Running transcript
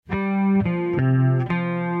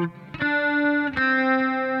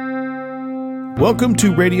Welcome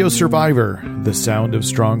to Radio Survivor, the sound of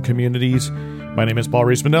strong communities. My name is Paul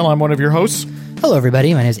Rees-Mandel. I'm one of your hosts. Hello,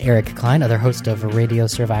 everybody. My name is Eric Klein, other host of Radio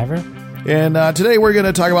Survivor. And today we're going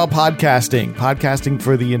to talk about podcasting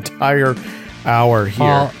for the entire hour here.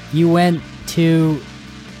 Paul, you went to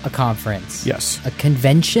a conference. Yes. A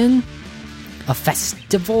convention? A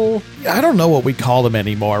festival? I don't know what we call them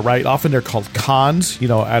anymore, right? Often they're called cons,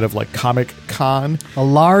 out of like Comic Con. A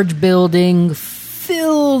large building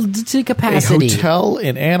filled to capacity. A hotel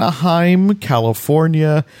in Anaheim,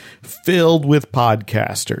 California, filled with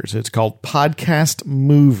podcasters. It's called Podcast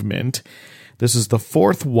Movement. This is the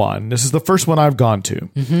fourth one. This is the first one I've gone to.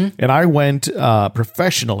 Mm-hmm. And I went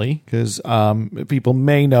professionally because people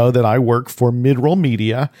may know that I work for Midroll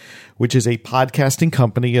Media, which is a podcasting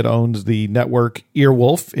company. It owns the network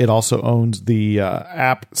Earwolf. It also owns the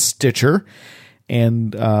app Stitcher.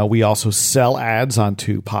 And we also sell ads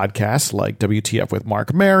onto podcasts like WTF with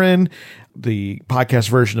Mark Maron, the podcast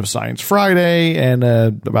version of Science Friday, and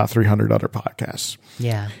about 300 other podcasts.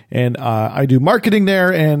 Yeah. And I do marketing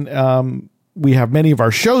there, and we have many of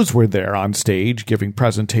our shows were there on stage giving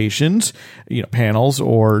presentations, panels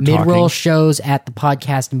or Mid-roll talking. shows at the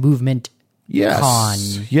Podcast Movement Con.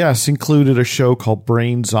 Yes, included a show called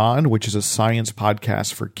Brains On, which is a science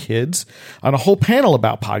podcast for kids, on a whole panel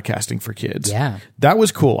about podcasting for kids. Yeah. That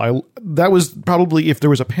was cool. That was probably, if there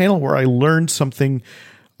was a panel where I learned something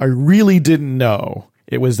I really didn't know,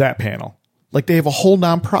 it was that panel. Like they have a whole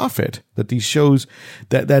nonprofit that these shows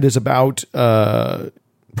that is about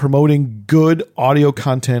promoting good audio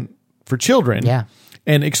content for children. Yeah.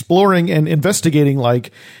 And exploring and investigating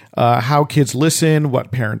how kids listen,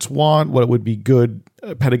 what parents want, what would be good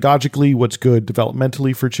pedagogically, what's good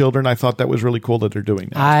developmentally for children. I thought that was really cool that they're doing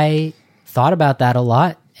that. I thought about that a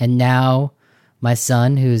lot. And now my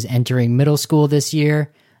son, who's entering middle school this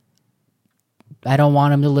year, I don't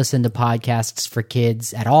want him to listen to podcasts for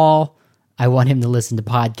kids at all. I want him to listen to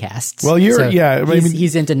podcasts. Well, he's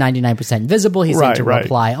into 99% Invisible. He's into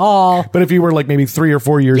Reply All. But if you were like maybe 3 or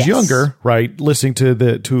 4 years Yes. younger, right, listening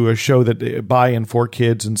to a show that by and for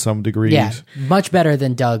kids in some degrees. Yeah, much better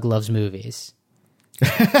than Doug Loves Movies.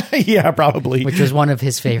 Yeah, probably. Which was one of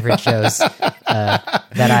his favorite shows that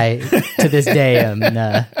I, to this day,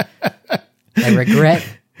 I regret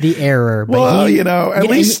the error. But at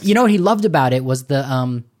least... You know what he loved about it was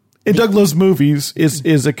the... In Doug Loves Movies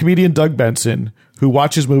is a comedian, Doug Benson, who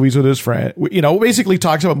watches movies with his friend. Basically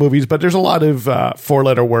talks about movies, but there's a lot of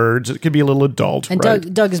 4-letter words. It can be a little adult. And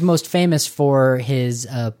right? Doug is most famous for his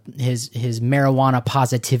marijuana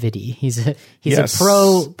positivity. He's a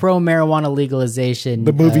pro marijuana legalization.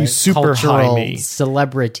 The movie's super high me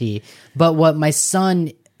celebrity. But what my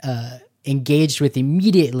son engaged with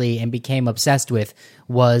immediately and became obsessed with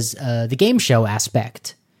was the game show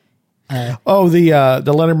aspect. The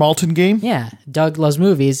Leonard Maltin game? Yeah, Doug Loves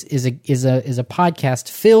Movies is a podcast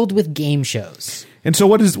filled with game shows. And so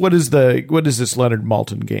what is this Leonard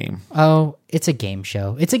Maltin game? Oh, it's a game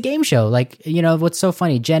show. It's a game show. Like, what's so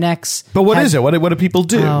funny? Gen X. But what is it? What do people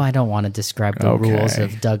do? Oh, I don't want to describe the rules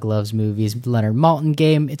of Doug Loves Movies, Leonard Maltin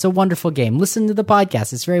game. It's a wonderful game. Listen to the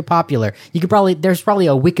podcast. It's very popular. There's probably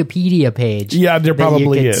a Wikipedia page. Yeah, there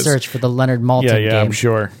probably you can is. Search for the Leonard Maltin game. Yeah, I'm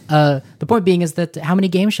sure. The point being is that how many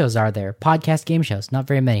game shows are there? Podcast game shows. Not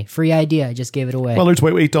very many. Free idea. I just gave it away. Well, there's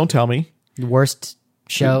Wait, Don't Tell Me. The worst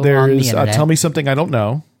show on the There's internet. Tell Me Something I Don't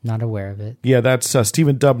Know. Not aware of it. Yeah, that's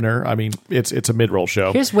Stephen Dubner. I mean, it's a mid-roll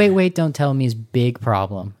show. Here's Wait, Don't Tell Me's big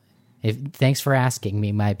problem. Thanks for asking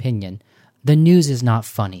me my opinion. The news is not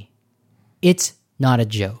funny. It's not a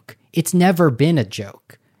joke. It's never been a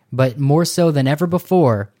joke. But more so than ever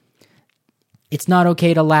before, it's not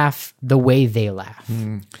okay to laugh the way they laugh.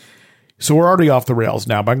 So we're already off the rails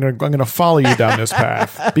now, but I'm going to follow you down this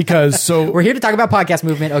path because we're here to talk about Podcast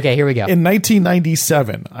Movement. Okay, here we go. In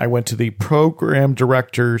 1997, I went to the Program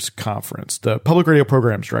Directors Conference, the Public Radio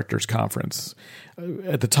Programs Directors Conference.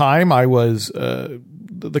 At the time, I was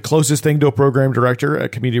the closest thing to a program director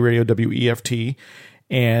at Community Radio WEFT,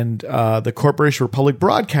 and the Corporation for Public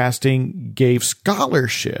Broadcasting gave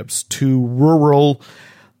scholarships to rural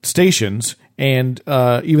stations. And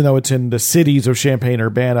even though it's in the cities of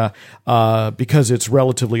Champaign-Urbana, because it's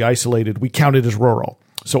relatively isolated, we count it as rural.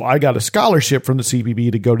 So I got a scholarship from the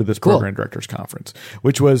CPB to go to this Program Directors Conference,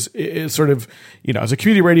 which was sort of, as a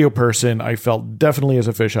community radio person, I felt definitely as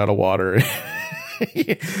a fish out of water.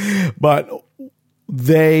 But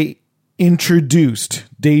they debuted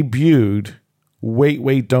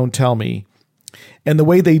Wait, Don't Tell Me. And the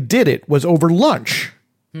way they did it was over lunch.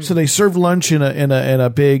 So they served lunch in a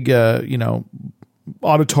big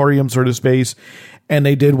auditorium sort of space, and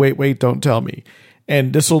they did Wait, Don't Tell Me.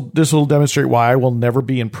 and this will demonstrate why I will never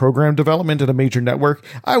be in program development at a major network.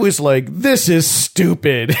 I was like, this is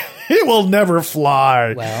stupid. It will never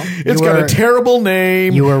fly. Well, it's got a terrible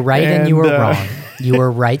name. You were right and you were wrong. You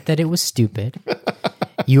were right that it was stupid.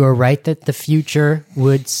 You were right that the future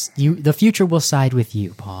will side with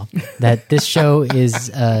you, Paul. That this show is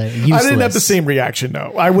useless. I didn't have the same reaction.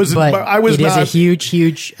 No, I was. But I was. It is a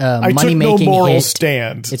huge money making took no moral hit.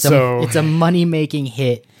 stand. It's a money making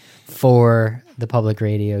hit for the public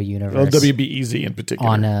radio universe. WBEZ in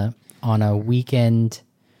particular. On a weekend,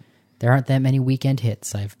 there aren't that many weekend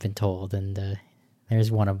hits, I've been told, and there's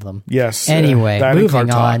one of them. Yes. Anyway, moving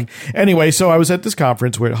on. Anyway, so I was at this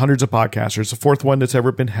conference with hundreds of podcasters, the fourth one that's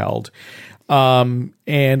ever been held. And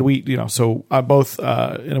we,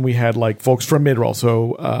 and we had like folks from Midroll.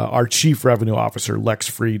 So our chief revenue officer, Lex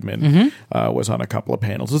Friedman, was on a couple of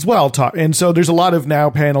panels as well. And so there's a lot of now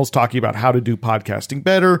panels talking about how to do podcasting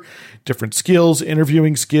better, different skills,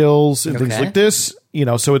 interviewing skills, and things like this.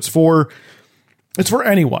 So it's for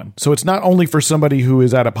anyone. So it's not only for somebody who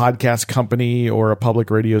is at a podcast company or a public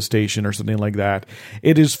radio station or something like that.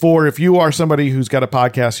 It is for if you are somebody who's got a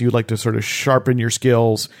podcast, you'd like to sort of sharpen your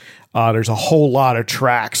skills. There's a whole lot of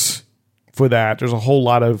tracks for that. There's a whole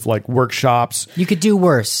lot of like workshops. You could do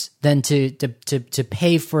worse than to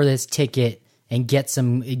pay for this ticket and get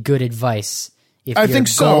some good advice. If your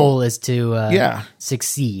goal is to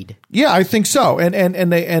succeed. Yeah, I think so. And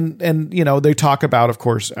they talk about, of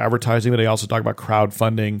course, advertising, but they also talk about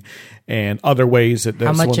crowdfunding and other ways that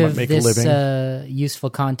how much of make a living. This useful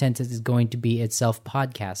content is going to be itself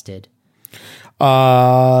podcasted?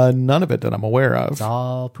 None of it that I'm aware of. It's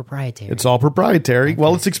all proprietary. Okay.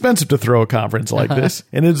 Well, it's expensive to throw a conference like this,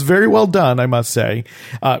 and it's very well done, I must say.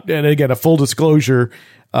 And again, a full disclosure,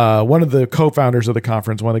 one of the co-founders of the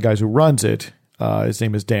conference, one of the guys who runs it, his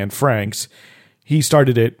name is Dan Franks. He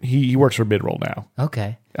started it. He works for Midroll now.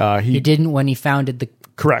 Okay. He didn't when he founded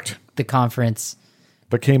the conference,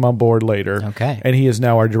 but came on board later. Okay. And he is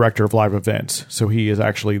now our director of live events. So he is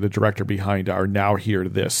actually the director behind our Now Hear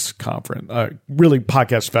This conference, really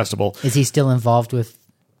podcast festival. Is he still involved with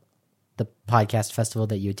the podcast festival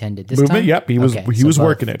that you attended this movement? time? Yep. He was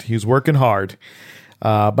working it. He's working hard.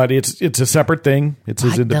 But it's a separate thing. It's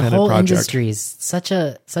his independent project. The whole project. industry is such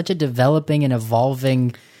a developing and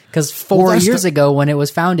evolving. Because 4 years ago, when it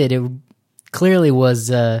was founded, it clearly was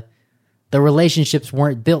the relationships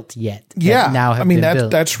weren't built yet. Yeah, now have been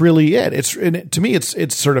built. That's really it. To me,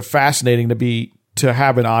 it's sort of fascinating to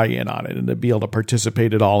have an eye in on it and to be able to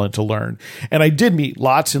participate at all and to learn. And I did meet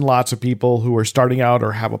lots and lots of people who are starting out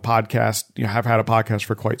or have a podcast, have had a podcast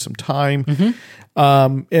for quite some time.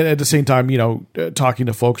 And at the same time, talking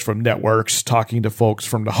to folks from networks, talking to folks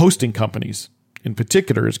from the hosting companies in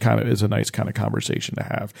particular is a nice kind of conversation to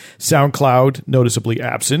have. SoundCloud noticeably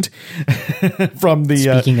absent from the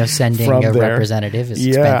speaking of sending a representative is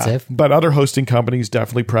expensive. But other hosting companies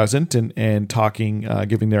definitely present and talking,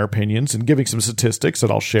 giving their opinions and giving some statistics that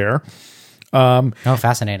I'll share.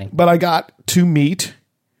 Fascinating. But I got to meet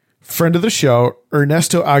friend of the show,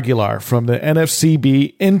 Ernesto Aguilar from the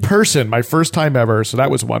NFCB in person, my first time ever. So that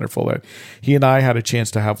was wonderful that he and I had a chance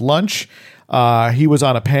to have lunch. He was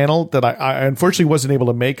on a panel that I unfortunately wasn't able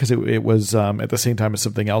to make because it was at the same time as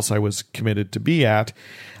something else I was committed to be at.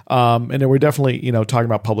 And then we're definitely, talking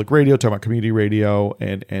about public radio, talking about community radio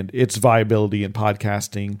and its viability in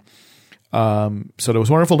podcasting. So it was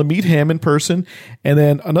wonderful to meet him in person. And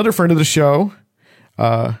then another friend of the show,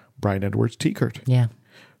 Brian Edwards Teekert. Yeah.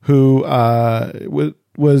 Who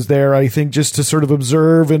was there, I think, just to sort of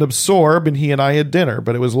observe and absorb, and he and I had dinner.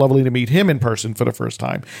 But it was lovely to meet him in person for the first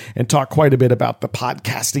time and talk quite a bit about the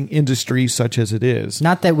podcasting industry such as it is.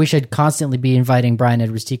 Not that we should constantly be inviting Brian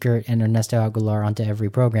Edwards Teekert and Ernesto Aguilar onto every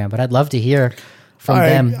program, but I'd love to hear from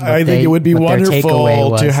them. I think it would be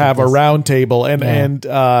wonderful to have a round table. And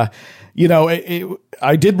I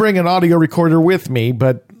did bring an audio recorder with me,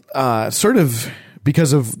 but sort of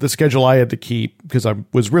because of the schedule I had to keep, because I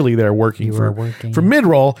was really there working for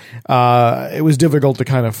Midroll, it was difficult to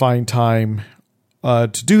kind of find time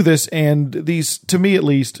to do this. And these, to me at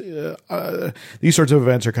least, these sorts of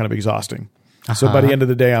events are kind of exhausting. So by the end of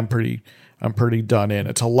the day, I'm pretty done in.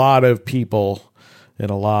 It's a lot of people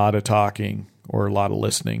and a lot of talking or a lot of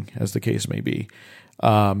listening, as the case may be.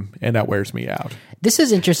 And that wears me out. This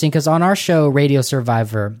is interesting because on our show, Radio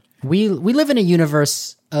Survivor, we live in a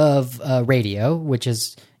universe of radio, which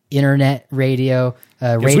is internet radio.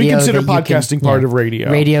 Radio we consider podcasting part of radio.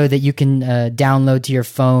 Radio that you can download to your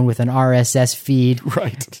phone with an RSS feed.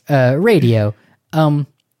 Right. Radio.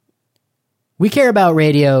 We care about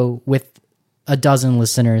radio with a dozen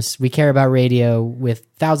listeners. We care about radio with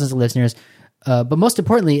thousands of listeners. But most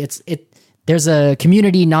importantly, there's a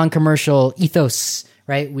community non-commercial ethos,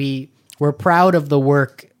 right? We're proud of the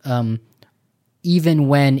work, even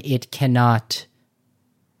when it cannot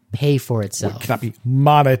pay for itself. It cannot be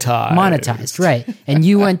monetized. Right. And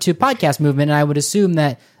you went to podcast movement, and I would assume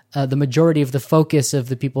that the majority of the focus of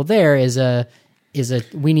the people there is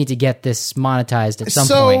we need to get this monetized at some point.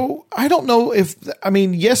 So I don't know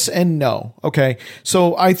yes and no. Okay.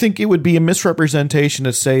 So I think it would be a misrepresentation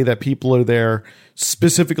to say that people are there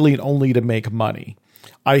specifically and only to make money.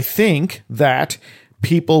 I think that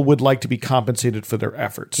people would like to be compensated for their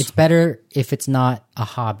efforts. It's better if it's not a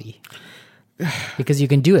hobby because you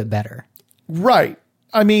can do it better. Right.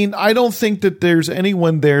 I mean, I don't think that there's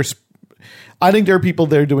anyone there. I think there are people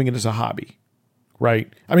there doing it as a hobby.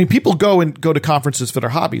 Right. I mean, people go to conferences for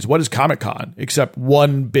their hobbies. What is Comic-Con except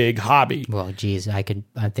one big hobby? Well, geez, I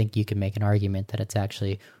think you could make an argument that it's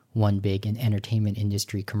actually one big entertainment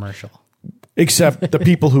industry commercial. Except the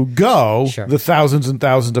people who go, Sure. the thousands and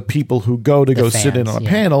thousands of people who go to sit in fans, on yeah.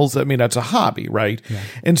 panels. I mean, that's a hobby, right? Yeah.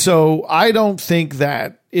 And so I don't think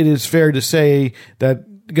that it is fair to say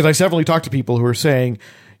that, because I severally talked to people who are saying,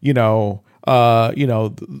 I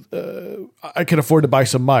can afford to buy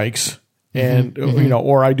some mics. And,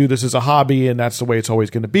 or I do this as a hobby and that's the way it's always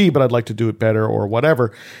going to be, but I'd like to do it better or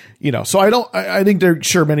whatever, so I think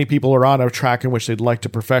many people are on a track in which they'd like to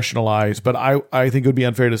professionalize, but I think it would be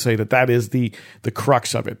unfair to say that is the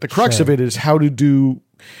crux of it. The crux Sure. of it is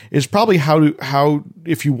probably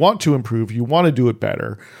if you want to improve, you want to do it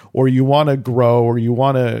better, or you want to grow, or you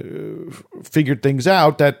want to figure things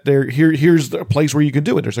out, that here's a place where you can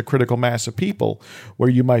do it. There's a critical mass of people where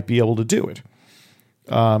you might be able to do it.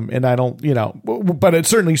 And I don't, but it's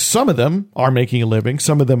certainly some of them are making a living.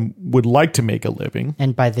 Some of them would like to make a living.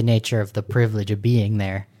 And by the nature of the privilege of being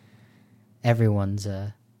there, everyone's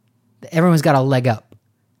got a leg up.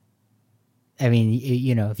 I mean,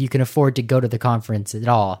 if you can afford to go to the conference at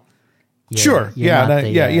all. Sure. Yeah.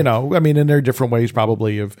 And there are different ways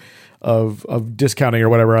probably of discounting or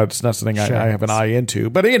whatever. It's not something Sure. I have an eye into,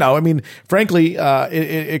 but frankly,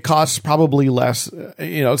 it costs probably less,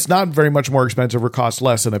 it's not very much more expensive or costs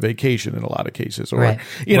less than a vacation in a lot of cases. Or, Right.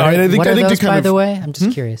 and I think those, to kind by of, the way, I'm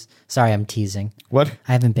just curious. Sorry, I'm teasing. What?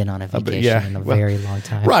 I haven't been on a vacation in a very long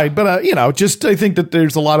time. Right. But, I think that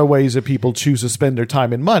there's a lot of ways that people choose to spend their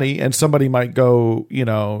time and money, and somebody might go,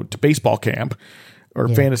 to baseball camp or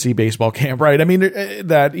fantasy baseball camp, right? I mean,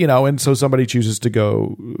 and so somebody chooses to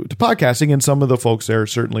go to podcasting, and some of the folks there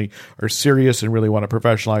certainly are serious and really want to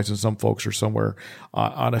professionalize, and some folks are somewhere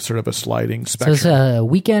on a sort of a sliding spectrum. So it's a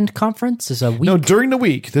weekend conference? Is a week? No, during the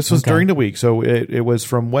week. This was during the week. So it was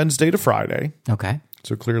from Wednesday to Friday. Okay.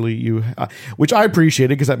 So clearly which I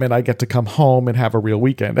appreciated, because that meant I get to come home and have a real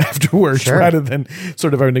weekend afterwards, Sure. rather than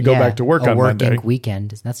sort of having to go back to work on Monday. A working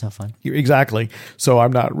weekend. That's no fun. Exactly. So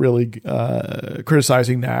I'm not really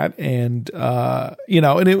criticizing that. And, and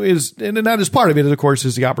it is, and that is part of it, of course,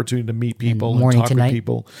 is the opportunity to meet people and talk with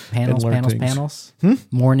people. Panels.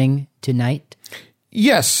 Morning to night.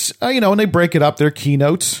 Yes. And they break it up. They're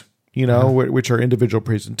keynotes. Which are individual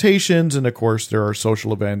presentations. And of course, there are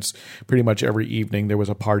social events pretty much every evening. There was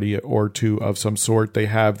a party or two of some sort. They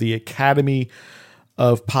have the Academy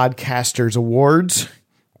of Podcasters Awards,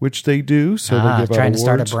 which they do. So they give out trying awards. to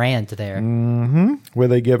start a brand there. Where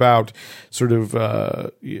they give out sort of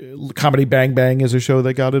Comedy Bang Bang is a show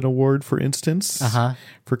that got an award, for instance,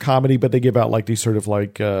 for comedy. But they give out like these sort of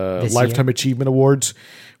like lifetime achievement awards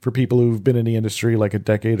for people who've been in the industry like a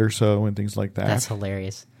decade or so and things like that. That's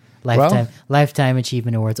hilarious. Lifetime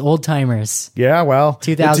Achievement Awards, old timers. Yeah, well,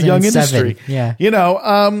 it's a young industry. Yeah,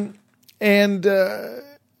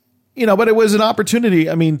 but it was an opportunity.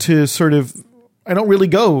 I mean, to sort of, I don't really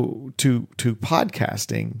go to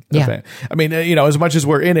podcasting event. I mean, as much as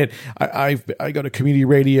we're in it, I go to community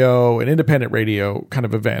radio and independent radio kind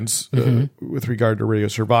of events with regard to Radio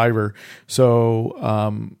Survivor. So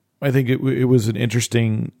I think it was an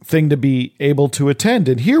interesting thing to be able to attend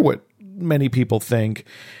and hear what many people think.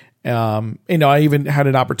 I even had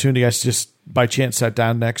an opportunity. I just by chance sat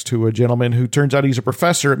down next to a gentleman who turns out he's a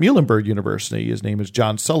professor at Muhlenberg University. His name is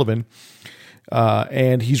John Sullivan.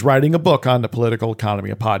 And he's writing a book on the political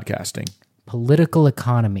economy of podcasting. Political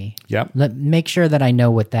economy. Yep. Make sure that I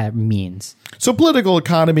know what that means. So political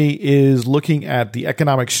economy is looking at the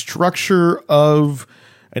economic structure of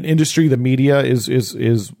an industry. The media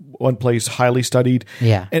is one place, highly studied.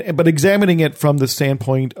 Yeah. But examining it from the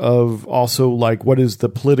standpoint of also like what is the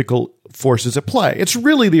political forces at play. It's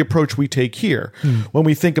really the approach we take here when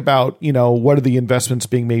we think about, what are the investments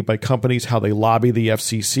being made by companies, how they lobby the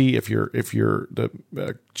FCC. If you're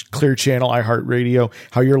the Clear Channel, iHeartRadio,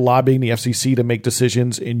 how you're lobbying the FCC to make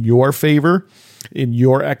decisions in your favor, in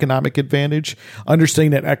your economic advantage.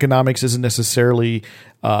 Understanding that economics isn't necessarily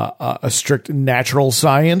a strict natural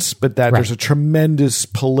science, but that there's a tremendous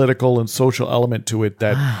political and social element to it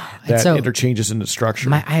that so interchanges in the structure.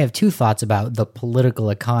 I have two thoughts about the political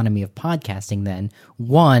economy of podcasting then.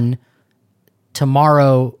 One,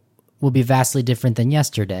 tomorrow will be vastly different than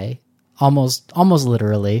yesterday. Almost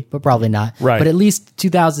literally, but probably not. Right. But at least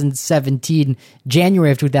 2017,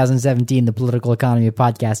 January of 2017, the political economy of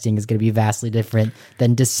podcasting is going to be vastly different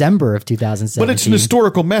than December of 2017. But it's an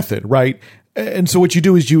historical method, right? And so what you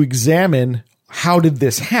do is you examine how did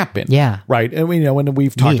this happen? Yeah. Right. And when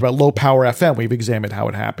we've talked about low power FM, we've examined how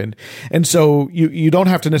it happened. And so you don't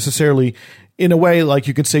have to necessarily, in a way, like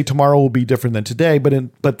you could say tomorrow will be different than today,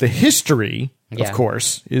 but the history, of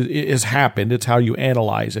course, is happened. It's how you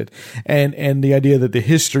analyze it. And the idea that the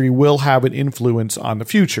history will have an influence on the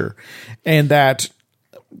future, and that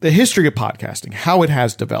the history of podcasting, how it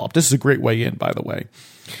has developed, this is a great way in, by the way,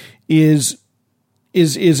 is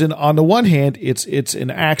on the one hand, it's an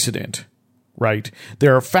accident, right?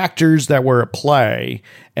 There are factors that were at play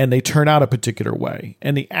and they turn out a particular way.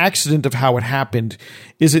 And the accident of how it happened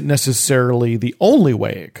isn't necessarily the only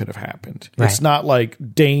way it could have happened. Right. It's not like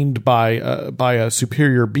deigned by a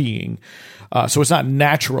superior being. So it's not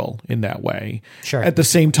natural in that way. Sure. At the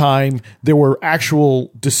same time, there were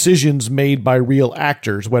actual decisions made by real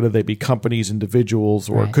actors, whether they be companies, individuals,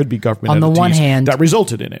 or it could be government entities, on the one hand, that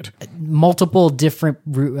resulted in it. Multiple different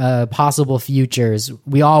possible futures.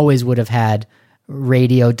 We always would have had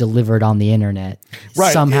radio delivered on the internet,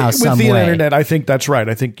 right? Somehow, with some the way. internet, I think that's right.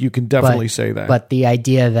 I think you can definitely say that. But the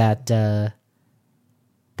idea that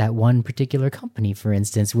that one particular company, for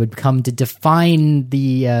instance, would come to define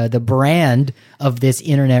the brand of this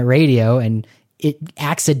internet radio, and it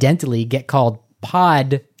accidentally get called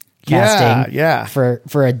podcasting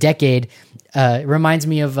for a decade. It reminds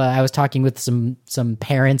me of I was talking with some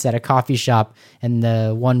parents at a coffee shop, and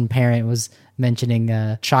the one parent was mentioning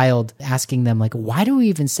a child asking them, like, why do we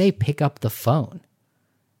even say pick up the phone?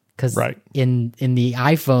 Because in the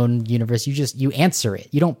iPhone universe, you answer it.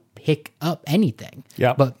 You don't pick up anything.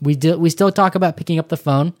 Yeah. But we still talk about picking up the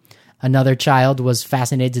phone. Another child was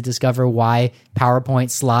fascinated to discover why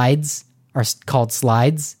PowerPoint slides are called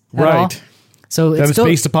slides at all. So that was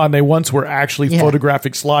based upon they once were actually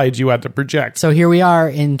photographic slides you had to project. So here we are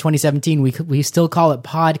in 2017. We still call it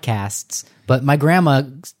podcasts, but my grandma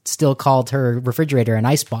still called her refrigerator an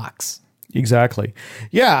icebox. Exactly.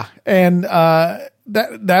 Yeah. And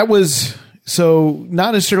that was so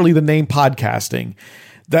not necessarily the name podcasting.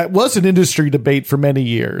 That was an industry debate for many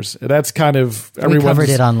years. That's kind of we covered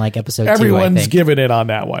it on like episode 2. Everyone's given it on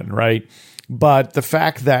that one, right? But the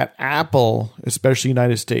fact that Apple, especially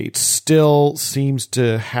United States, still seems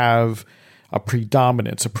to have a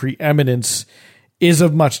predominance, a preeminence, is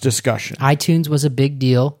of much discussion. iTunes was a big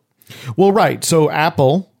deal. Well, right. So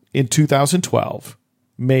Apple in 2012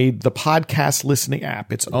 made the podcast listening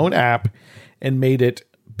app its own app and made it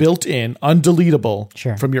built in,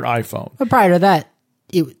 undeletable from your iPhone. But prior to that,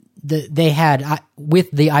 they had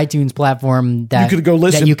with the iTunes platform that you could go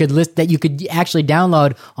listen, that you could actually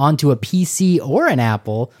download onto a PC or an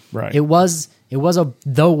Apple. Right. It was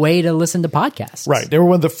the way to listen to podcasts. Right. They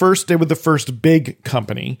were the first big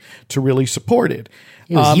company to really support it.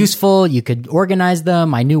 It was useful. You could organize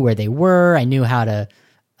them. I knew where they were. I knew how to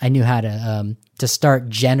start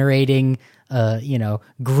generating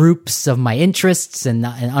groups of my interests and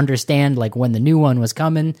understand like when the new one was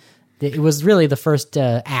coming. It was really the first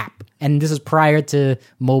app, and this is prior to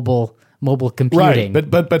mobile computing. Right,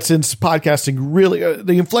 but since podcasting really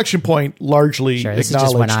the inflection point largely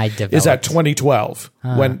acknowledged is at 2012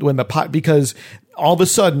 when because all of a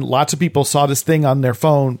sudden lots of people saw this thing on their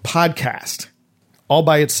phone, podcast, all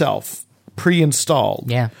by itself, pre-installed.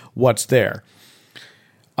 Yeah, what's there?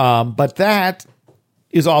 But that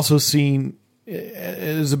is also seen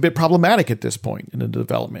is a bit problematic at this point in the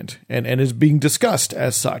development and is being discussed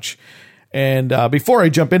as such. And before I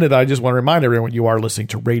jump into that, I just want to remind everyone you are listening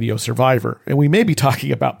to Radio Survivor, and we may be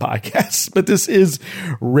talking about podcasts, but this is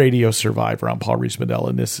Radio Survivor. I'm Paul Rees-Mandel,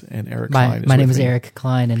 and Eric Klein. My name is Eric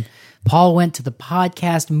Klein, and Paul went to the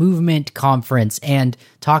podcast movement conference and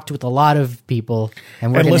talked with a lot of people,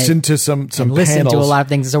 and listened to some panels. Listened to a lot of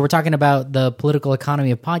things. So we're talking about the political economy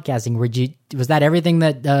of podcasting. Was that everything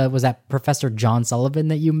that was that Professor John Sullivan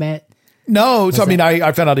that you met? No, so I mean,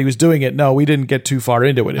 I found out he was doing it. No, we didn't get too far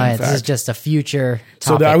into it. In fact, this is just a future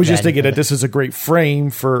so topic. I was just thinking that this is a great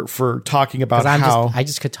frame for talking about how I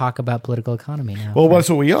just could talk about political economy now. well, that's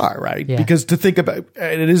what we are, right? Yeah. Because to think about,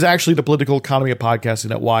 and it is actually the political economy of podcasting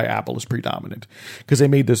that why Apple is predominant, because they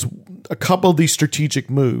made a couple of these strategic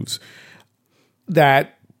moves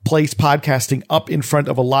that place podcasting up in front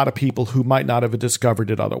of a lot of people who might not have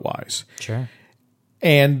discovered it otherwise. Sure.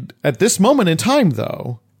 And at this moment in time,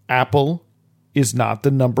 though, Apple is not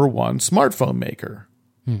the number one smartphone maker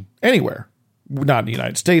anywhere, not in the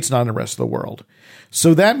United States, not in the rest of the world.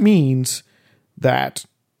 So that means that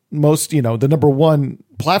the number one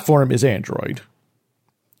platform is Android,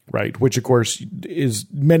 right? Which, of course, is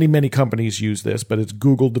many, many companies use this, but it's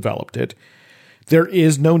Google developed it. There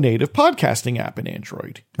is no native podcasting app in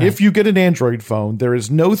Android. Right. If you get an Android phone, there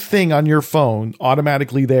is no thing on your phone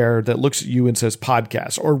automatically there that looks at you and says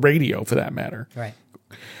podcast or radio for that matter. Right.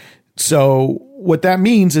 So what that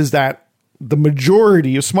means is that the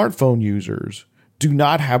majority of smartphone users do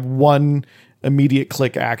not have one immediate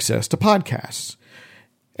click access to podcasts.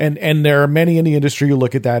 And there are many in the industry who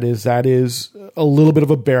look at that is a little bit of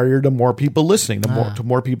a barrier to more people listening, to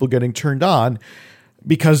more people getting turned on,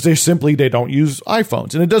 because they don't use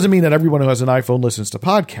iPhones. And it doesn't mean that everyone who has an iPhone listens to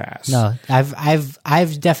podcasts. No,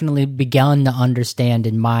 I've definitely begun to understand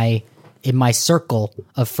in my circle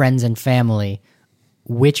of friends and family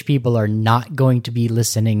which people are not going to be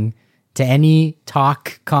listening to any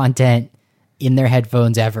talk content in their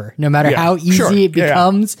headphones ever, no matter how easy it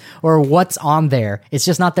becomes or what's on there. It's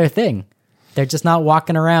just not their thing. They're just not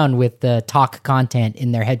walking around with the talk content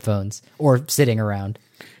in their headphones or sitting around.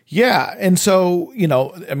 Yeah. And so,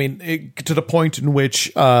 I mean, to the point in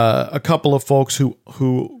which a couple of folks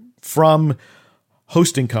who from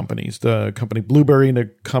hosting companies, the company Blueberry and the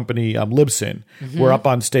company Libsyn, were up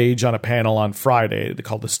on stage on a panel on Friday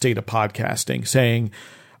called The State of Podcasting, saying,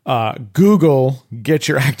 Google, get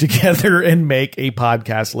your act together and make a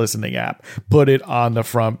podcast listening app. Put it on the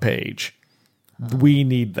front page. We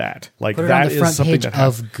need that. Like Put it that on the front is something page that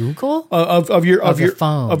of Google of your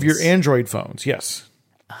phones. of your Android phones. Yes.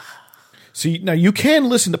 So now you can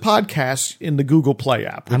listen to podcasts in the Google Play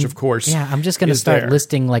app, which of course, I'm just going to start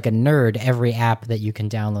listing like a nerd every app that you can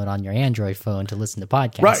download on your Android phone to listen to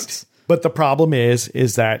podcasts. Right. But the problem is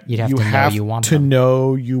that you have to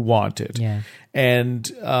know you want it. Yeah. And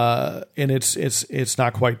it's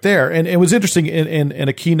not quite there. And it was interesting in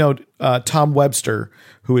a keynote, Tom Webster,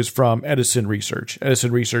 who is from Edison Research.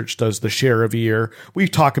 Edison Research does the Share of Ear. We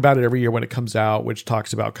talk about it every year when it comes out, which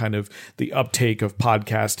talks about kind of the uptake of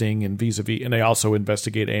podcasting and vis-a-vis. And they also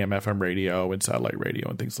investigate AM/FM radio and satellite radio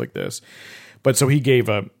and things like this. But so he gave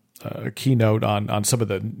a keynote on some of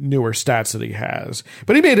the newer stats that he has.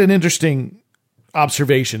 But he made an interesting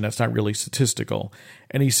observation that's not really statistical.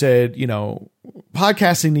 And he said,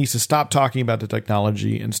 podcasting needs to stop talking about the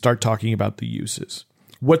technology and start talking about the uses.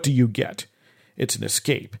 What do you get? It's an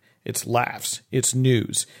escape. It's laughs. It's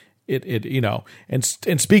news. And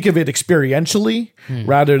speak of it experientially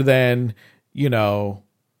rather than,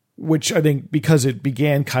 which I think because it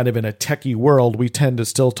began kind of in a techie world, we tend to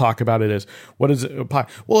still talk about it as what is it?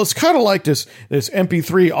 Well, it's kind of like this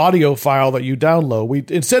MP3 audio file that you download.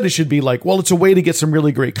 Instead it should be like, well, it's a way to get some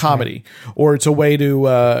really great comedy, or it's a way to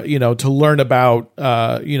to learn about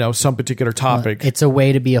some particular topic. It's a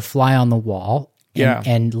way to be a fly on the wall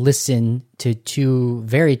and listen to two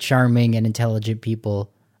very charming and intelligent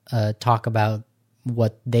people talk about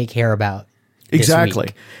what they care about. Exactly.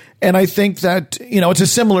 Week. And I think that, it's a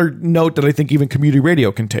similar note that I think even community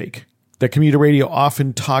radio can take. That community radio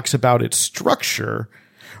often talks about its structure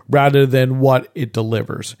rather than what it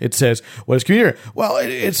delivers. It says, what is community radio? Well,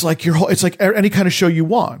 it's like it's like any kind of show you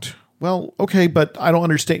want. Well, okay, but I don't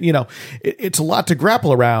understand. It's a lot to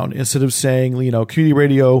grapple around instead of saying, community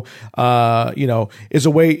radio, is a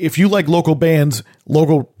way. If you like local bands,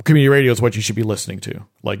 local community radio is what you should be listening to.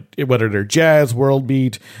 Like whether they're jazz, world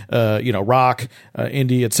beat, rock,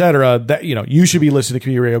 indie, etc. That you should be listening to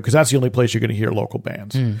community radio because that's the only place you're going to hear local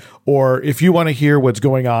bands. Or if you want to hear what's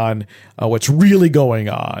going on, what's really going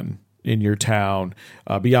on in your town,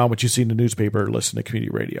 beyond what you see in the newspaper, listen to community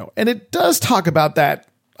radio. And it does talk about that.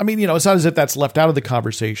 I mean, it's not as if that's left out of the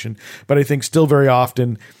conversation, but I think still very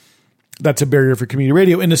often that's a barrier for community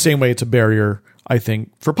radio in the same way it's a barrier, I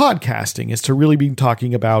think, for podcasting, is to really be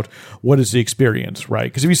talking about what is the experience, right?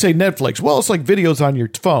 Because if you say Netflix, well, it's like videos on your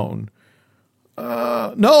phone.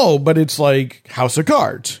 No, but it's like House of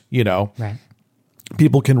Cards, Right.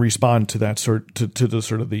 People can respond to that to the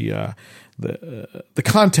sort of the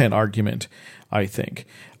content argument, I think.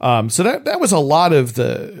 So that was a lot of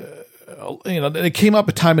it came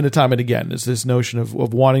up time and time and again, is this notion of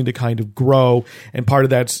wanting to kind of grow. And part of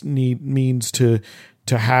that means to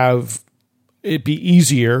have it be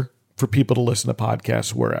easier for people to listen to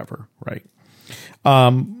podcasts wherever, right?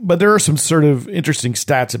 But there are some sort of interesting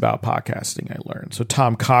stats about podcasting I learned. So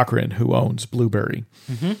Tom Cochran, who owns Blueberry,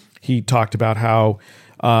 he talked about how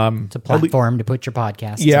it's a platform to put your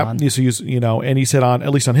podcasts on. Yeah, so and he said at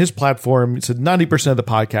least on his platform, he said 90% of the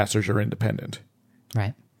podcasters are independent.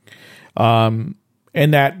 Right. And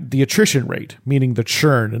that the attrition rate, meaning the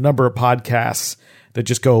churn, the number of podcasts that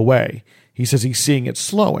just go away, he says he's seeing it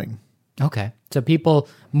slowing. Okay. So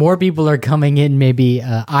more people are coming in maybe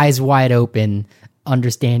eyes wide open,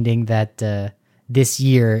 understanding that this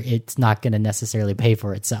year it's not going to necessarily pay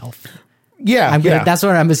for itself. Yeah, that's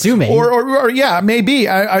what I'm assuming. Or yeah, maybe.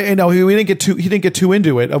 I know he didn't get too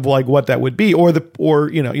into it of like what that would be, or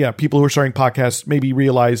people who are starting podcasts maybe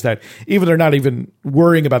realize that even they're not even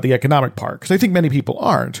worrying about the economic part, because I think many people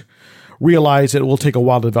aren't, realize that it will take a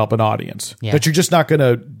while to develop an audience. Yeah. That you're just not going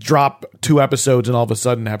to drop 2 episodes and all of a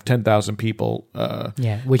sudden have 10,000 people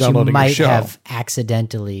which you might have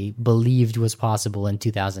accidentally believed was possible in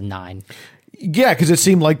 2009. Yeah, because it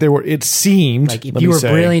seemed like it seemed like if you were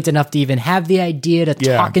brilliant enough to even have the idea to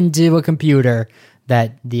talk into a computer,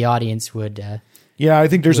 that the audience would I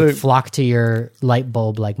think there's a flock to your light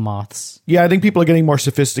bulb like moths. Yeah, I think people are getting more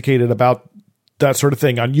sophisticated about that sort of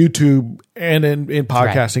thing on YouTube and in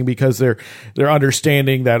podcasting, because they're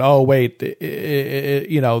understanding that, oh wait,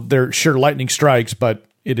 they're sure lightning strikes, but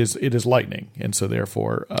it is lightning, and so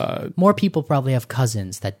therefore more people probably have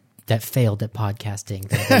cousins that failed at podcasting.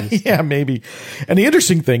 Yeah, maybe. And the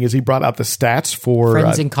interesting thing is he brought out the stats for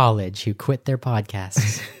friends in college who quit their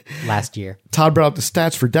podcasts last year. Todd brought out the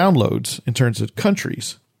stats for downloads in terms of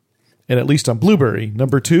countries, and at least on Blueberry,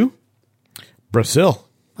 number 2, Brazil.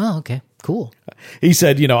 Oh, okay. Cool. He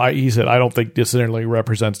said, I don't think this necessarily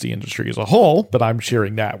represents the industry as a whole, but I'm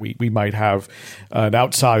sharing that we might have an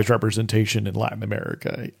outsized representation in Latin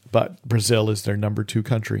America, but Brazil is their number 2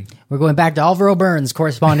 country. We're going back to Alvaro Burns,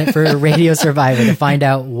 correspondent for Radio Survivor, to find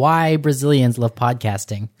out why Brazilians love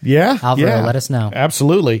podcasting. Yeah. Alvaro, let us know.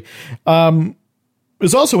 Absolutely.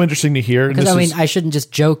 It's also interesting to hear. Because, I shouldn't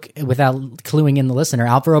just joke without cluing in the listener.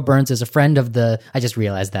 Alvaro Burns is a friend of I just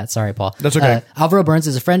realized that. Sorry, Paul. That's okay. Alvaro Burns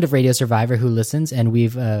is a friend of Radio Survivor who listens, and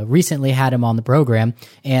we've recently had him on the program.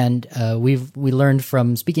 And we learned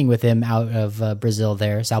from speaking with him out of Brazil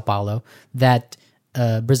there, Sao Paulo, that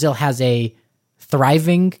Brazil has a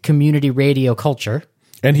thriving community radio culture.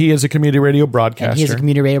 And he is a community radio broadcaster. And he is a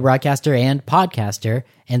community radio broadcaster and podcaster.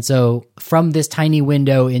 And so from this tiny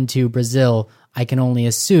window into Brazil, I can only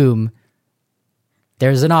assume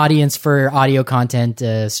there's an audience for audio content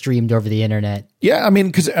streamed over the internet. Yeah,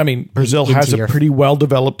 because Brazil has a pretty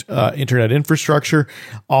well-developed internet infrastructure.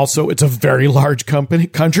 Also, it's a very large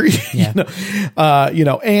country. Yeah.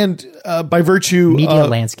 And by virtue media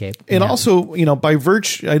landscape, and also by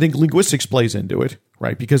virtue, I think linguistics plays into it,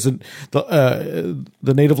 right? Because the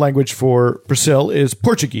native language for Brazil is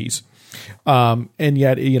Portuguese, and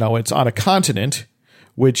yet it's on a continent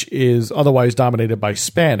which is otherwise dominated by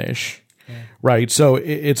Spanish, right? So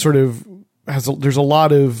it sort of there's a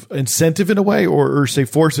lot of incentive in a way, or say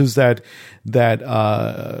forces that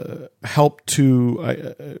help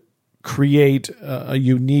to create a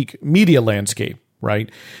unique media landscape,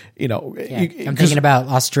 right? I'm thinking about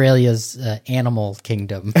Australia's animal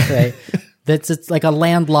kingdom, right? It's like a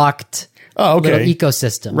landlocked little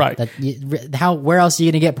ecosystem, right? Where else are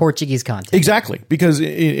you going to get Portuguese content? Exactly, because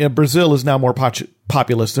Brazil is now more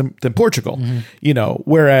populous than Portugal.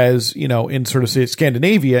 Whereas in sort of say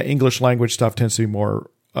Scandinavia, English language stuff tends to be more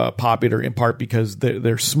popular, in part because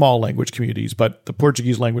they're small language communities, but the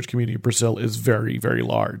Portuguese language community in Brazil is very, very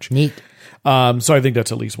large. Neat. So I think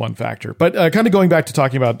that's at least one factor. But kind of going back to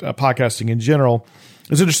talking about podcasting in general,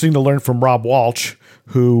 it's interesting to learn from Rob Walsh,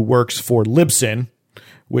 who works for Libsyn,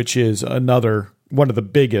 which is one of the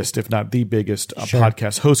biggest, if not the biggest,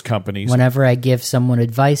 podcast host companies. Whenever I give someone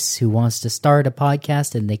advice who wants to start a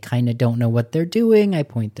podcast and they kind of don't know what they're doing, I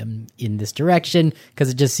point them in this direction because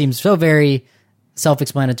it just seems so very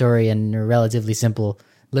self-explanatory and relatively simple.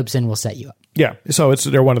 Libsyn will set you up. Yeah, so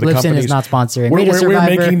they're one of the Libsyn companies. Libsyn is not sponsoring. We're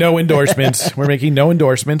making no endorsements. We're making no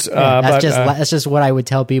endorsements. That's just what I would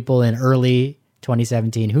tell people in early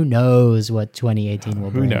 2017. Who knows what 2018 will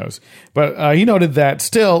bring? Who knows? But he noted that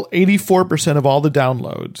still 84% of all the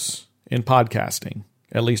downloads in podcasting,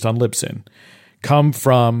 at least on Libsyn, come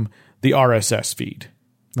from the RSS feed.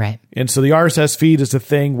 Right. And so the RSS feed is the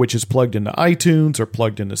thing which is plugged into iTunes or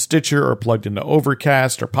plugged into Stitcher or plugged into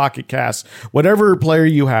Overcast or Pocket Cast, whatever player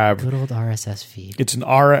you have. Good old RSS feed. It's an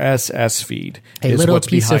RSS feed. A little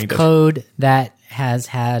piece of code that has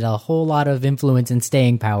had a whole lot of influence and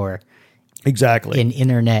staying power. Exactly. In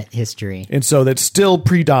internet history. And so that's still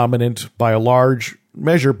predominant by a large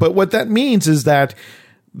measure. But what that means is that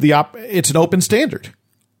it's an open standard.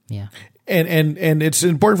 Yeah. And it's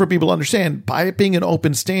important for people to understand, by it being an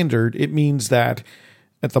open standard, it means that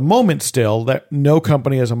at the moment still that no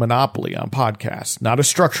company has a monopoly on podcasts, not a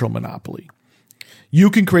structural monopoly. You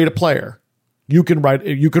can create a player. You can write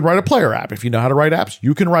a player app. If you know how to write apps,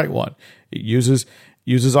 you can write one. It uses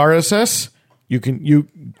RSS.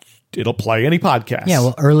 It'll play any podcast. Yeah,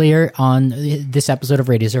 well, earlier on this episode of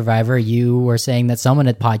Radio Survivor, you were saying that someone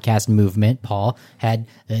at Podcast Movement, Paul, had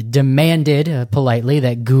demanded politely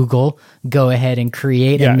that Google go ahead and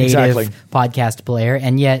create a native podcast player,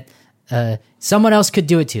 and yet someone else could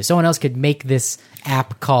do it too. Someone else could make this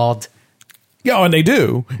app called... Yeah, and they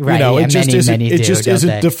do. Right, it just isn't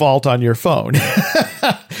they? Default on your phone.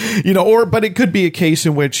 But it could be a case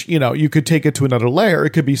in which, you could take it to another layer.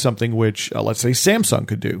 It could be something which, let's say, Samsung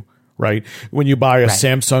could do. Right. When you buy a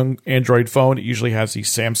Samsung Android phone, it usually has these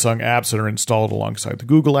Samsung apps that are installed alongside the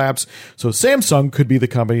Google apps. So Samsung could be the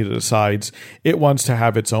company that decides it wants to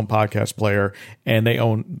have its own podcast player, and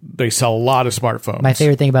they sell a lot of smartphones. My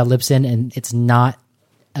favorite thing about Libsyn, and it's not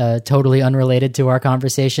totally unrelated to our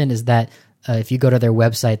conversation, is that if you go to their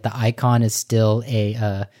website, the icon is still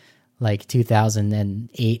a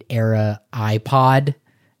 2008 era iPod.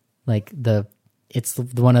 It's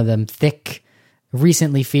one of them thick.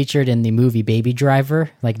 Recently featured in the movie Baby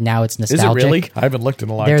Driver. Now it's nostalgic. Is it really? I haven't looked in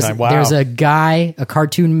a long time. Wow. There's a guy, a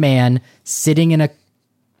cartoon man, sitting in a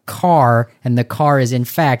car, and the car is in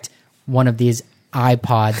fact one of these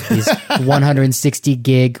iPods, these 160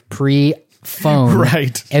 gig pre-phone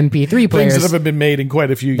MP3 players things that have been made in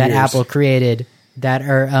quite a few years that Apple created that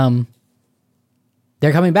are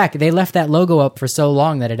they're coming back. They left that logo up for so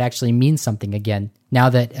long that it actually means something again. Now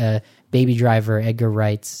that Baby Driver, Edgar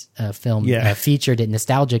Wright's film, featured it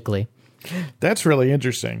nostalgically. That's really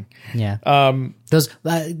interesting. Yeah. Those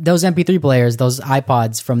MP3 players, those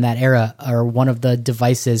iPods from that era, are one of the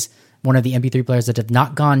MP3 players that have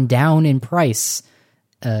not gone down in price.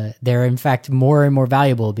 They're in fact more and more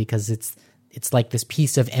valuable because it's like this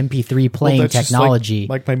piece of MP3 playing technology,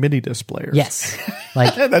 like my mini disc player. Yes,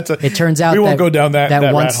 it turns out we won't go down that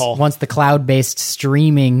rat hole. Once the cloud-based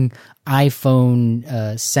streaming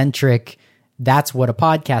iPhone centric, that's what a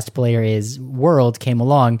podcast player is, world came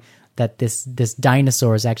along, that this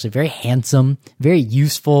dinosaur is actually very handsome, very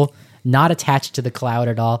useful, not attached to the cloud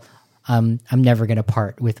at all. I'm never going to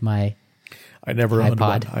part with my I never owned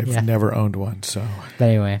iPod. one. I've never owned one. So, but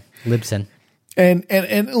anyway, Libsyn. And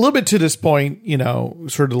a little bit to this point,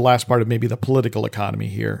 sort of the last part of maybe the political economy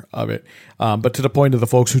here of it, but to the point of the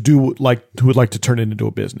folks who would like to turn it into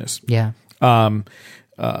a business. Yeah.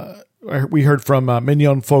 We heard from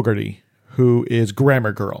Mignon Fogarty, who is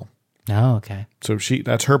Grammar Girl. Oh, okay. So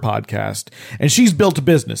that's her podcast, and she's built a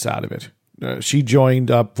business out of it. She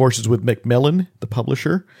joined forces with Macmillan, the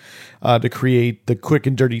publisher, to create the Quick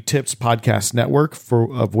and Dirty Tips podcast network,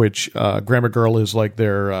 of which Grammar Girl is like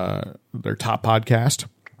their top podcast.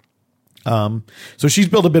 So she's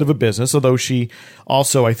built a bit of a business, although she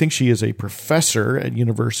also, I think she is a professor at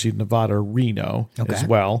University of Nevada, Reno as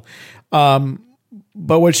well.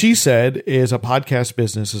 But what she said is a podcast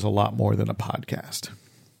business is a lot more than a podcast.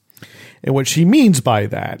 And what she means by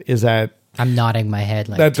that is that I'm nodding my head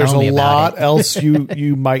that there's a lot else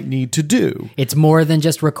you might need to do. It's more than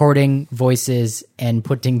just recording voices and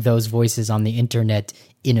putting those voices on the internet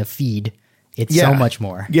in a feed. It's so much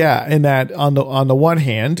more. Yeah, and that on the one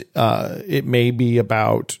hand, it may be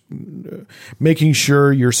about making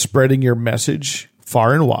sure you're spreading your message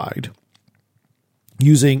far and wide.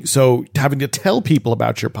 Having to tell people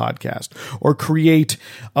about your podcast or create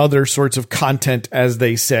other sorts of content, as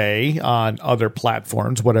they say, on other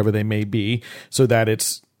platforms, whatever they may be, so that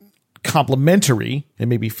it's complementary and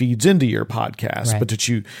maybe feeds into your podcast, but that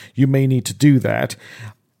you may need to do that.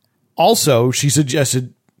 Also, she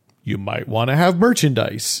suggested you might want to have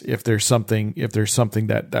merchandise if there's something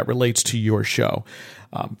that relates to your show.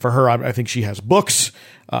 For her, I think she has books.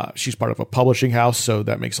 She's part of a publishing house, so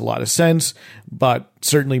that makes a lot of sense. But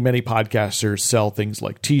certainly many podcasters sell things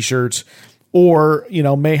like T-shirts or,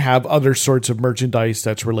 may have other sorts of merchandise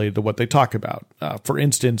that's related to what they talk about. For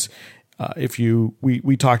instance,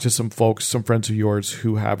 we talked to some friends of yours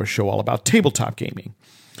who have a show all about tabletop gaming.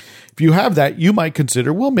 If you have that, you might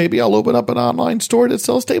consider, well, maybe I'll open up an online store that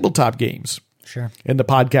sells tabletop games. Sure. And the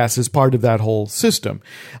podcast is part of that whole system.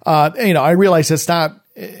 I realize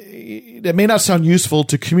it may not sound useful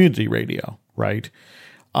to community radio, right?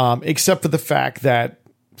 Except for the fact that,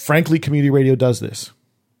 frankly, community radio does this.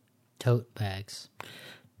 Tote bags,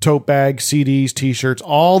 CDs, t-shirts,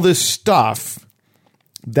 all this stuff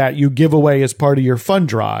that you give away as part of your fund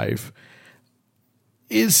drive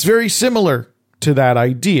is very similar to that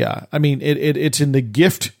idea. I mean, it's in the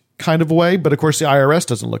gift kind of way, but of course the IRS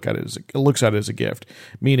doesn't look at it looks at it as a gift.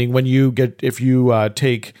 Meaning if you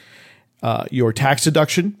take your tax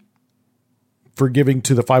deduction for giving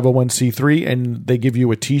to the 501c3 and they give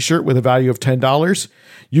you a t-shirt with a value of $10,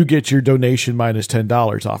 you get your donation minus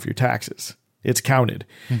 $10 off your taxes. It's counted.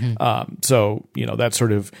 Mm-hmm. So, that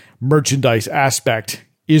sort of merchandise aspect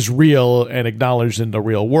is real and acknowledged in the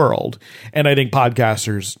real world. And I think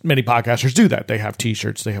many podcasters do that. They have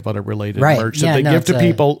t-shirts, they have other related merch that they give to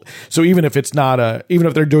people. So even if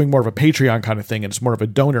they're doing more of a Patreon kind of thing and it's more of a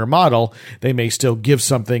donor model, they may still give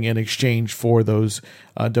something in exchange for those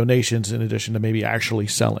donations in addition to maybe actually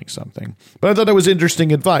selling something. But I thought that was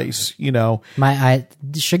interesting advice,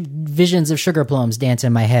 visions of sugar plums dance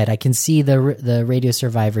in my head. I can see the Radio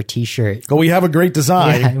Survivor t-shirt. Oh, we have a great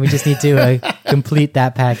design. Yeah, we just need to complete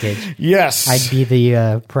that package. Yes. I'd be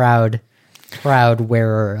the proud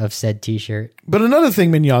wearer of said t-shirt. But another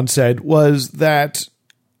thing Mignon said was that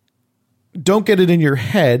don't get it in your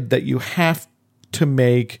head that you have to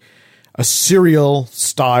make a serial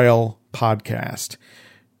style podcast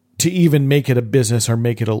to even make it a business or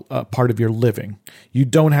make it a part of your living. You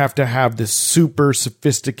don't have to have this super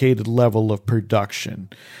sophisticated level of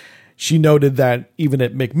production. She noted that even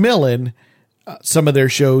at Macmillan, some of their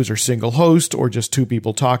shows are single host or just two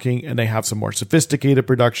people talking, and they have some more sophisticated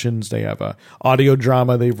productions. They have a audio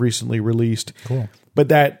drama they've recently released. Cool. But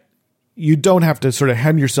that you don't have to sort of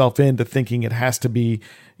hem yourself into thinking it has to be,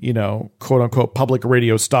 quote unquote, public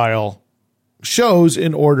radio style shows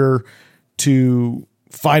in order to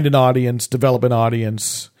find an audience, develop an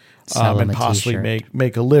audience, and possibly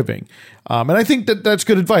make a living. And I think that's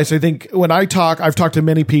good advice. I think when I've talked to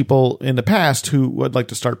many people in the past who would like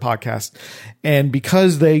to start podcasts, and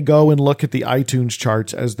because they go and look at the iTunes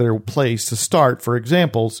charts as their place to start, for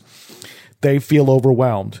examples, they feel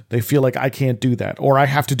overwhelmed. They feel like I can't do that, or I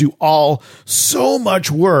have to do so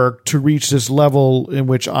much work to reach this level in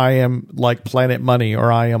which I am like Planet Money,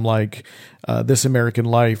 or I am like This American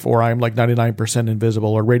Life, or I am like 99%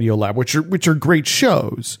 Invisible or Radiolab, which are great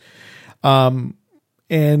shows.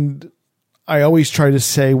 And I always try to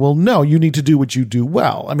say, well, no, you need to do what you do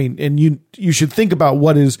well. I mean, and you should think about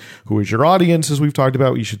who is your audience, as we've talked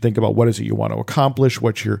about. You should think about what is it you want to accomplish,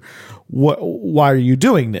 why are you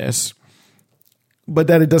doing this? But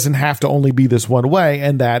that it doesn't have to only be this one way,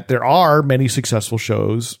 and that there are many successful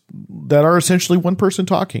shows that are essentially one person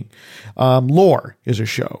talking. Lore is a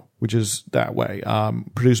show which is that way,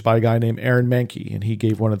 produced by a guy named Aaron Mahnke, and he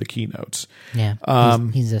gave one of the keynotes. Yeah,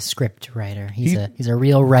 he's a script writer. He's a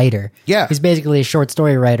real writer. Yeah, he's basically a short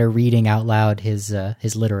story writer reading out loud his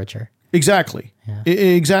literature. Exactly,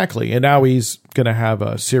 exactly. And now he's going to have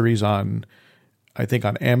a series on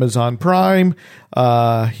Amazon Prime.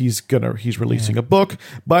 He's releasing a book,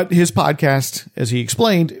 but his podcast, as he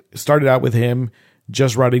explained, started out with him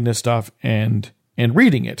just writing this stuff and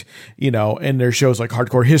reading it, and there's shows like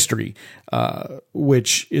Hardcore History,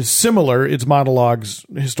 which is similar. It's monologues,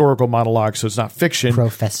 historical monologues. So it's not fiction,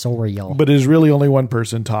 professorial, but it is really only one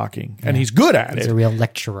person talking, and he's good at it. He's a real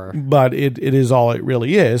lecturer, but it is all it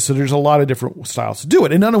really is. So there's a lot of different styles to do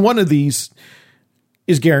it. And none of one of these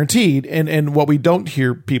is guaranteed. And what we don't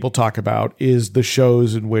hear people talk about is the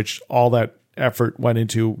shows in which all that effort went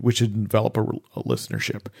into, which should develop a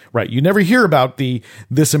listenership, right? You never hear about the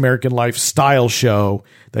This American Life style show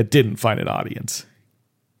that didn't find an audience.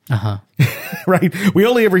 Right? We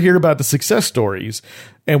only ever hear about the success stories,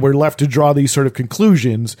 and we're left to draw these sort of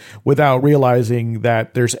conclusions without realizing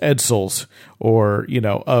that there's Edsels, or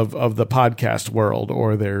of the podcast world,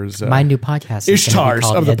 or there's my new podcast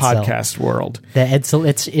Ishtars of the podcast world. The Edsel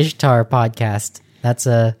Ishtar podcast.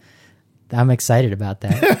 I'm excited about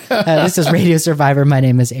that. This is Radio Survivor. My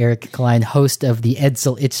name is Eric Klein, host of the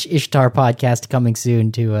Edsel Ishtar podcast, coming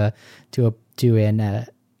soon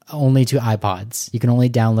only to iPods. You can only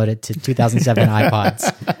download it to 2007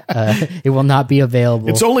 iPods. It will not be available.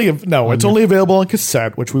 It's only available on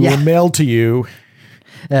cassette, which we will mail to you.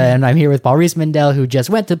 And I'm here with Paul Rees-Mandel, who just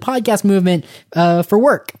went to Podcast Movement for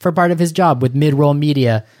work, for part of his job with Midroll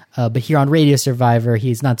Media. But here on Radio Survivor,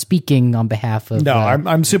 he's not speaking on behalf of... No,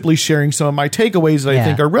 I'm simply sharing some of my takeaways that I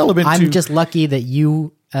think are relevant I'm just lucky that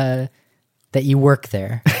you that you work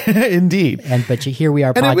there. Indeed. But here we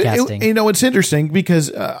are podcasting. It's interesting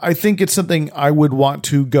because I think it's something I would want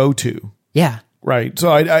to go to. Yeah. Right. So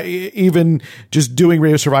I even just doing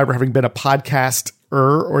Radio Survivor, having been a podcaster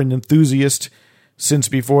or an enthusiast since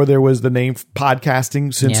before there was the name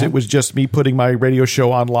podcasting, since it was just me putting my radio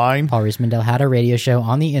show online. Paul Rees-Mandel had a radio show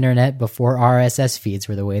on the internet before RSS feeds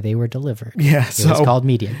were the way they were delivered. Yeah. It was called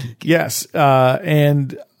Media Geek. Yes.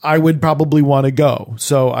 And I would probably want to go.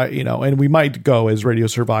 So and we might go as Radio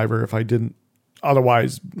Survivor if I didn't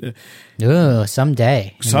otherwise.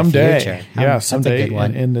 Someday. Someday. Yeah, someday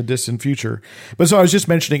in the distant future. But so I was just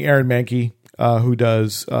mentioning Aaron Mahnke, who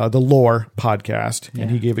does the Lore podcast, and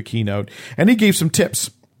he gave a keynote, and he gave some tips.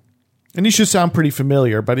 And he should sound pretty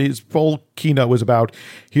familiar, but his whole keynote was about,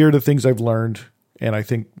 here are the things I've learned, and I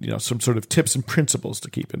think some sort of tips and principles to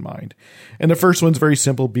keep in mind. And the first one's very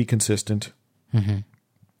simple: be consistent. Mm-hmm.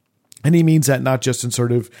 And he means that not just in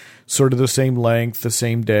sort of the same length, the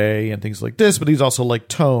same day, and things like this, but he's also like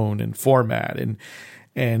tone and format,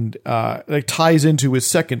 and it ties into his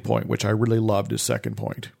second point, which I really loved. His second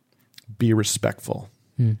point: be respectful.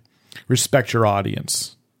 Respect your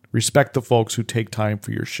audience. Respect the folks who take time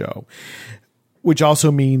for your show. Which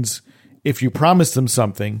also means if you promise them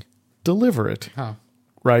something, deliver it.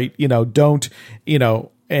 Right? Don't.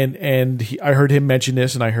 I heard him mention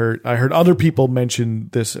this, and I heard other people mention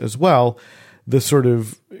this as well. The sort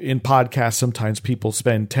of, in podcasts, sometimes people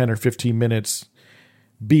spend 10 or 15 minutes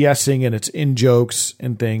BSing, and it's in jokes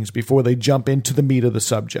and things before they jump into the meat of the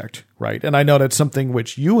subject, right? And I know that's something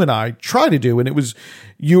which you and I try to do, and it was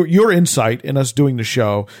your insight in us doing the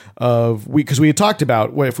show because we had talked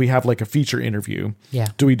about what if we have like a feature interview. Yeah.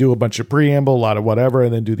 Do we do a bunch of preamble, a lot of whatever,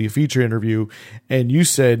 and then do the feature interview? And you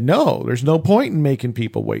said, no, there's no point in making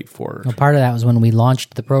people wait for it. Well, part of that was when we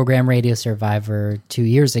launched the program Radio Survivor 2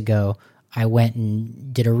 years ago. I went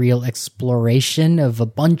and did a real exploration of a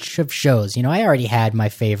bunch of shows. I already had my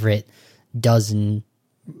favorite dozen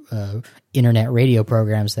internet radio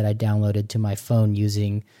programs that I downloaded to my phone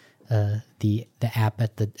using the app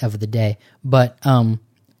of the day. But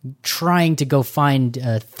trying to go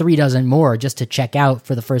find 3 dozen more just to check out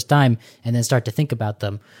for the first time and then start to think about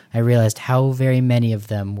them, I realized how very many of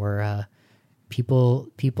them were people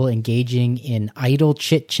engaging in idle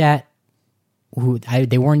chit-chat. I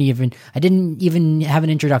didn't even have an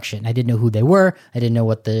introduction. I didn't know who they were. I didn't know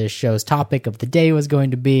what the show's topic of the day was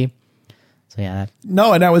going to be. So yeah.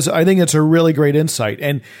 No, and I think it's a really great insight.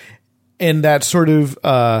 And that sort of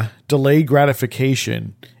delayed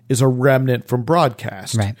gratification is a remnant from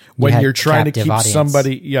broadcast. Right. When you're trying to keep audience.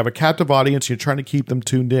 You have a captive audience, you're trying to keep them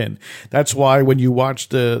tuned in. That's why when you watch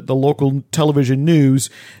the local television news,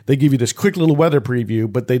 they give you this quick little weather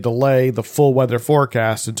preview, but they delay the full weather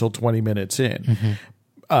forecast until 20 minutes in. Mm-hmm.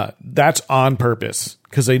 That's on purpose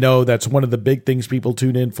because they know that's one of the big things people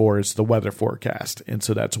tune in for is the weather forecast. And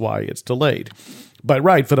so that's why it's delayed. But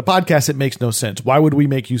right, for the podcast, it makes no sense. Why would we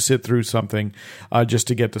make you sit through something just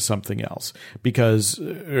to get to something else? Because,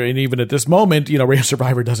 and even at this moment, Radio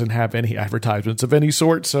Survivor doesn't have any advertisements of any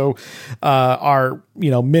sort. So our,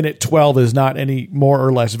 minute 12 is not any more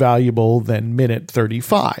or less valuable than minute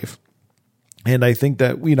 35. And I think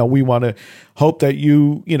that, we want to hope that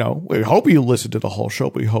we hope you listen to the whole show.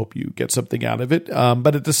 We hope you get something out of it.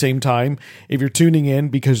 But at the same time, if you're tuning in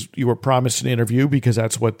because you were promised an interview, because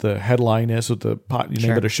that's what the headline is, what the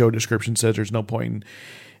name of the show description says, there's no point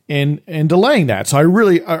in delaying that. So I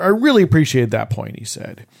really appreciated that point he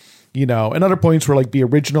said. And other points were like, be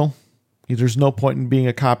original. There's no point in being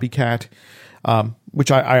a copycat,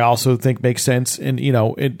 which I also think makes sense. And,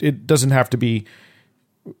 it doesn't have to be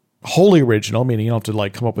wholly original, meaning you don't have to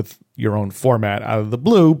come up with your own format out of the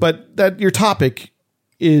blue, but that your topic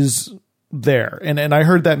is there. And I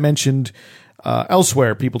heard that mentioned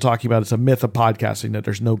elsewhere, people talking about it's a myth of podcasting that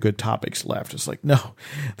there's no good topics left. It's like, no,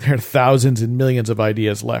 there are thousands and millions of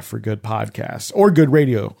ideas left for good podcasts or good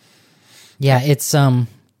radio. Yeah, it's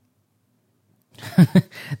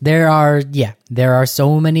there are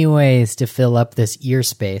so many ways to fill up this ear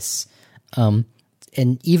space.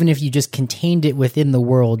 And even if you just contained it within the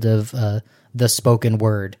world of the spoken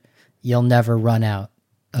word, you'll never run out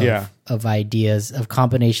of ideas, of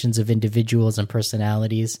combinations of individuals and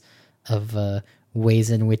personalities, of ways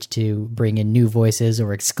in which to bring in new voices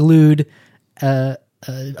or exclude a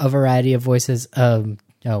variety of voices. Oh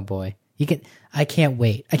boy, I can't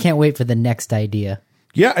wait. I can't wait for the next idea.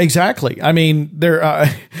 Yeah, exactly. I mean,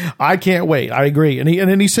 I can't wait. I agree. And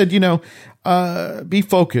then he said, be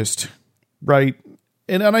focused, right?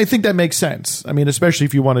 And I think that makes sense. I mean, especially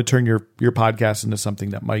if you want to turn your podcast into something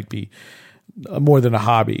that might be more than a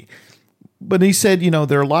hobby. But he said,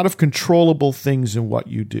 there are a lot of controllable things in what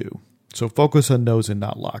you do. So focus on those and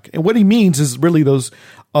not luck. And what he means is really those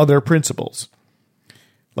other principles.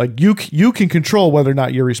 Like you can control whether or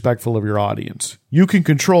not you're respectful of your audience. You can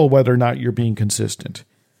control whether or not you're being consistent.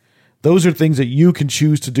 Those are things that you can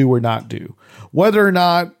choose to do or not do. Whether or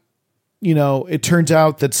not, it turns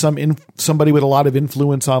out that somebody with a lot of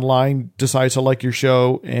influence online decides to like your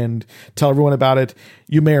show and tell everyone about it,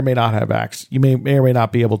 you may or may not have access. You may or may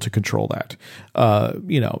not be able to control that.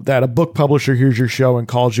 That a book publisher hears your show and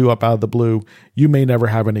calls you up out of the blue, you may never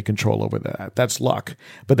have any control over that. That's luck.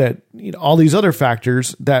 But that all these other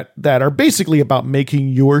factors that are basically about making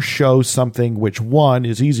your show something which, one,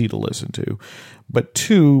 is easy to listen to, but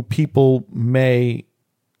two, people may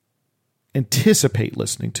anticipate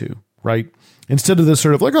listening to. Right? Instead of this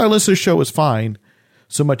sort of like, oh, this show is fine,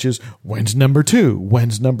 so much as when's number 2?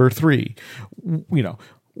 When's number 3?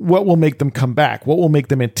 What will make them come back? What will make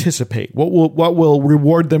them anticipate? What will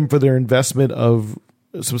reward them for their investment of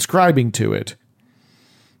subscribing to it?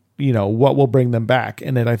 What will bring them back?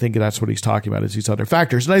 And then I think that's what he's talking about is these other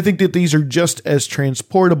factors. And I think that these are just as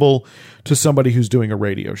transportable to somebody who's doing a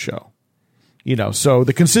radio show. So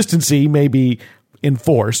the consistency may be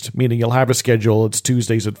enforced, meaning you'll have a schedule. It's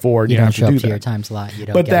Tuesdays at 4. And you don't have show to do up to your time slot. You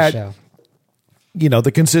don't but get a show.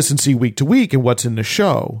 The consistency week to week and what's in the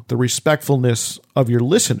show, the respectfulness of your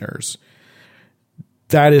listeners,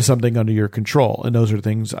 that is something under your control. And those are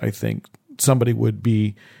things I think somebody would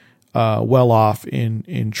be well off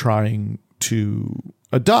in trying to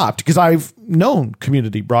adopt. Because I've known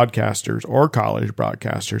community broadcasters or college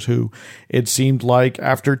broadcasters who it seemed like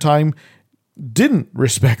after time didn't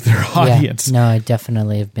respect their audience. Yeah, no, I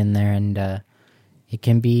definitely have been there, and there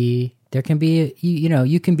can be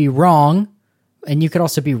you can be wrong, and you could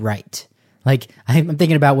also be right. Like I'm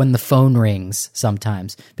thinking about when the phone rings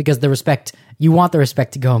sometimes, because you want the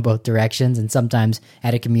respect to go in both directions, and sometimes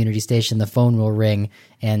at a community station the phone will ring,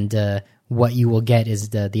 and what you will get is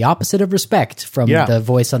the opposite of respect from the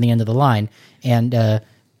voice on the end of the line, and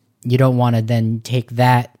you don't want to then take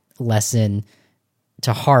that lesson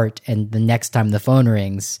to heart, and the next time the phone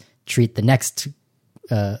rings, treat the next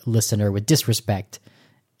listener with disrespect.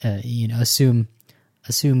 Assume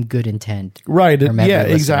good intent. Right. Yeah.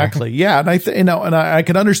 Exactly. Yeah. And I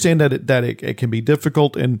can understand that it can be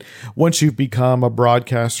difficult. And once you've become a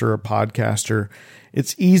broadcaster or a podcaster,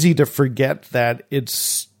 it's easy to forget that it's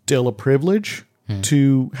still a privilege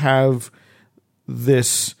to have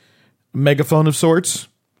this megaphone of sorts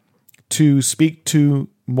to speak to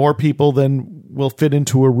more people than will fit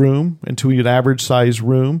into a room, into an average size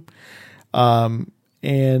room,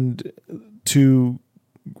 and to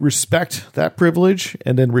respect that privilege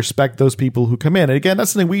and then respect those people who come in. And again,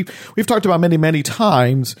 that's something we've talked about many, many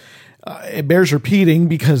times. It bears repeating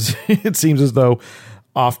because it seems as though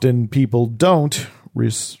often people don't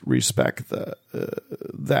respect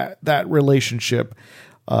that relationship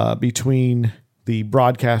between the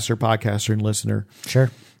broadcaster, podcaster, and listener. Sure.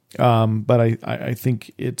 But I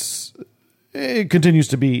think it continues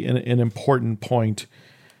to be an important point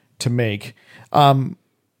to make.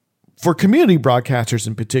 For community broadcasters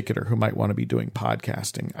in particular who might want to be doing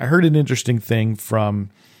podcasting, I heard an interesting thing from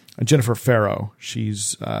Jennifer Farrow. She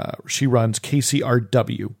runs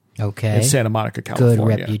KCRW in Santa Monica, California.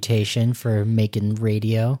 Good reputation for making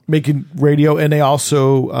radio. And they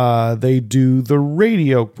also they do the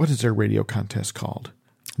radio. What is their radio contest called?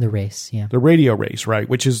 The race, yeah. The radio race, right?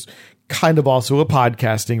 Which is kind of also a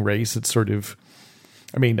podcasting race. It's sort of,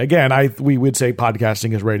 again, we would say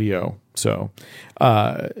podcasting is radio. So,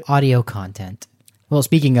 audio content. Well,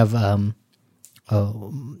 speaking of, the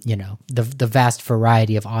vast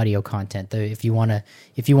variety of audio content. If you want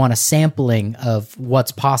a sampling of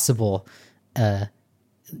what's possible,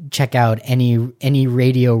 check out any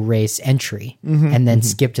radio race entry, and then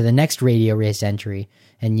skip to the next radio race entry,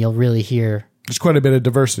 and you'll really hear. There's quite a bit of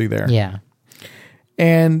diversity there. Yeah.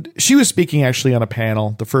 And she was speaking actually on a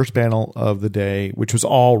panel, the first panel of the day, which was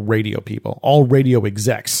all radio people, all radio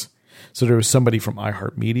execs. So there was somebody from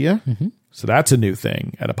iHeartMedia. Mm-hmm. So that's a new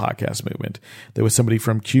thing at a podcast movement. There was somebody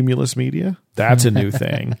from Cumulus Media. That's a new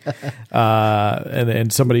thing.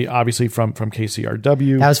 And somebody obviously from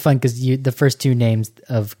KCRW. That was fun because the first two names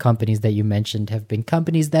of companies that you mentioned have been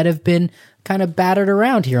companies that have been kind of battered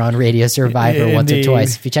around here on Radio Survivor once or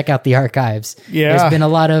twice. If you check out the archives, there's been a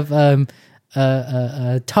lot of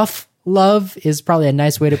tough love is probably a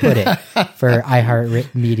nice way to put it for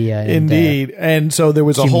iHeartMedia. Indeed. And so there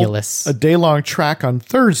was Cumulus. a day-long track on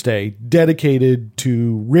Thursday dedicated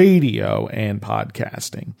to radio and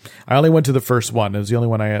podcasting. I only went to the first one. It was the only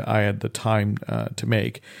one I had the time to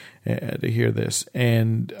make to hear this.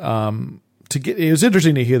 And it was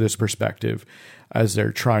interesting to hear this perspective. as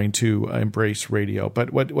they're trying to embrace radio.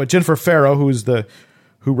 But what Jennifer Farrow,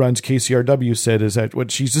 who runs KCRW, said is that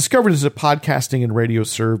what she's discovered is that podcasting and radio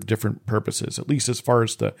serve different purposes, at least as far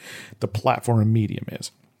as the platform and medium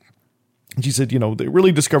is. And she said, they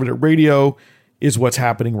really discovered that radio is what's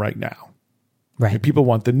happening right now. Right. People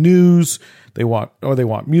want the news, they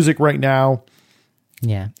want music right now.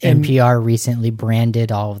 Yeah. NPR recently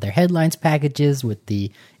branded all of their headlines packages with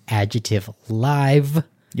the adjective live.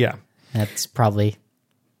 Yeah. That's probably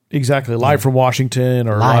exactly live from Washington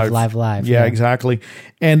or live. Yeah, exactly.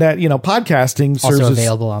 And that, podcasting serves also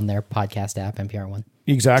available on their podcast app, NPR One.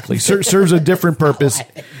 Exactly. Serves a different purpose.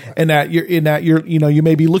 And that you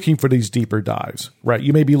may be looking for these deeper dives, right?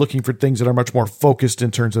 You may be looking for things that are much more focused in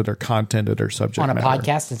terms of their content or their subject matter. On a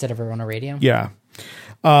podcast instead of on a radio? Yeah.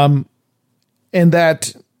 And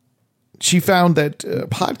that she found that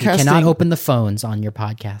podcasting... You cannot open the phones on your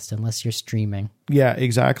podcast unless you're streaming. Yeah,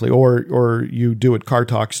 exactly. Or you do it Car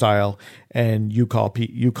Talk style and you call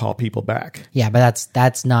people back. Yeah, but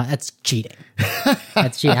that's cheating.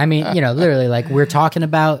 That's cheating. I mean, literally, like we're talking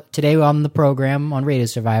about today on the program on Radio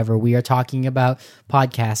Survivor, we are talking about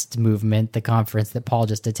podcast movement, the conference that Paul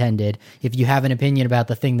just attended. If you have an opinion about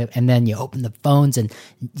the thing and then you open the phones and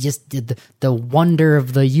just the wonder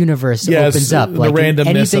of the universe opens up. Like the randomness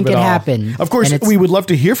anything of it can all. happen. Of course, we would love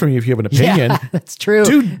to hear from you if you have an opinion. Yeah, that's true.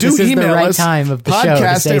 Do this email is the right us. time of the show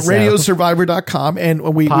to say Podcast at radiosurvivor.com. And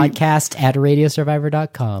podcast at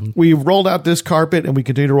radiosurvivor.com. We rolled out this carpet and we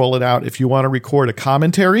continue to roll it out. If you want to record a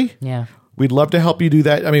commentary, we'd love to help you do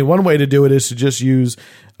that. I mean, one way to do it is to just use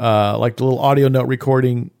like the little audio note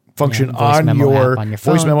recording function on your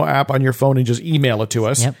voice memo app on your phone and just email it to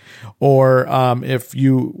us. Yep. Or if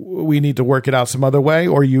we need to work it out some other way,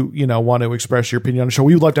 or you want to express your opinion on the show,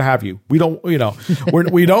 we would love to have you. We don't, we don't,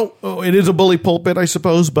 it is a bully pulpit, I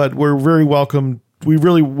suppose, but we're very welcome. We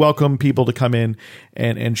really welcome people to come in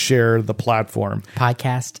and share the platform.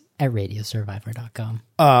 Podcast at radiosurvivor.com.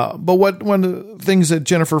 But one of the things that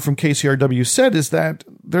Jennifer from KCRW said is that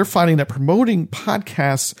they're finding that promoting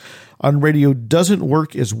podcasts on radio doesn't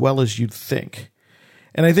work as well as you'd think.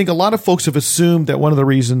 And I think a lot of folks have assumed that one of the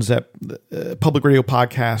reasons that public radio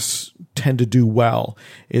podcasts tend to do well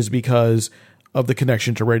is because of the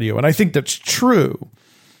connection to radio. And I think that's true,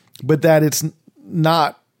 but that it's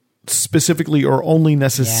not specifically or only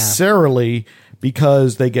necessarily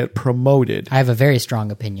because they get promoted. I have a very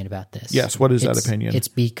strong opinion about this. Yes, what is that opinion? It's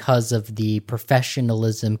because of the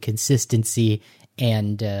professionalism, consistency,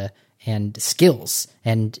 and skills,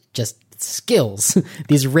 and just skills.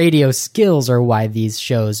 These radio skills are why these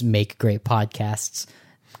shows make great podcasts.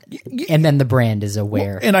 And then the brand is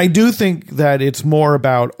aware. And I do think that it's more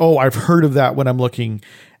about, I've heard of that when I'm looking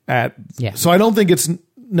at. Yeah. So I don't think it's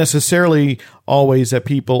necessarily always that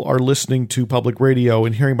people are listening to public radio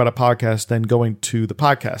and hearing about a podcast, then going to the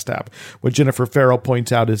podcast app. What Jennifer Farrell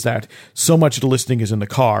points out is that so much of the listening is in the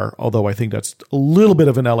car, although I think that's a little bit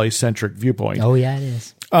of an LA-centric viewpoint. Oh, yeah, it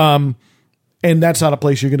is. And that's not a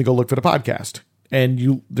place you're going to go look for the podcast.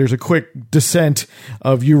 And there's a quick descent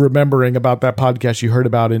of you remembering about that podcast you heard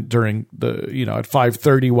about it during the, at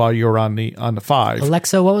 5:30 while you were on the 5.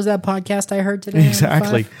 Alexa, what was that podcast I heard today?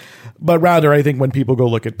 Exactly. But rather, I think when people go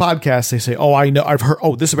look at podcasts, they say, I know, I've heard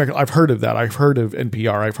of that. I've heard of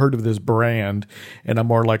NPR. I've heard of this brand, and I'm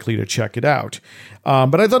more likely to check it out.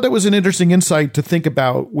 But I thought that was an interesting insight to think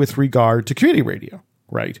about with regard to community radio,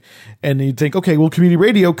 right? And you'd think, okay, well, community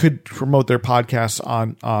radio could promote their podcasts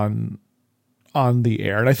on the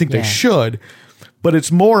air, and I think they should, but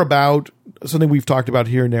it's more about something we've talked about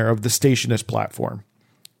here and there of the station as platform.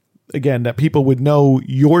 Again, that people would know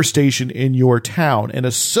your station in your town and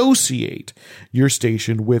associate your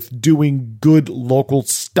station with doing good local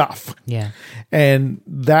stuff. Yeah. And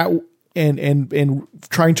that and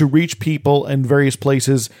trying to reach people in various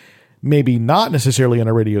places, maybe not necessarily on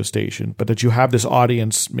a radio station, but that you have this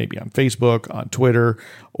audience maybe on Facebook, on Twitter,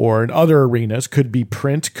 or in other arenas. Could be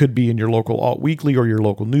print, could be in your local alt weekly or your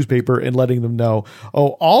local newspaper, and letting them know,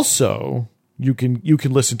 also you can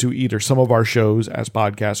listen to either some of our shows as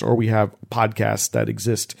podcasts, or we have podcasts that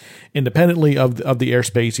exist independently of the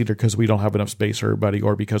airspace, either because we don't have enough space for everybody,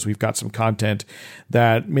 or because we've got some content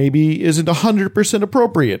that maybe isn't 100%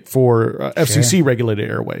 appropriate for FCC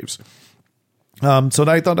regulated airwaves. So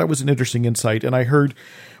I thought that was an interesting insight, and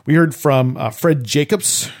we heard from Fred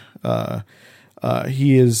Jacobs.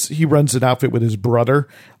 He runs an outfit with his brother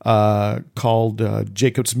called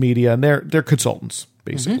Jacobs Media, and they're consultants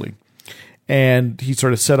basically. Mm-hmm. And he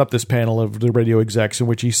sort of set up this panel of the radio execs in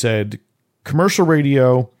which he said, commercial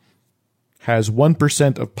radio has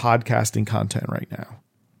 1% of podcasting content right now.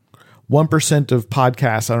 1% of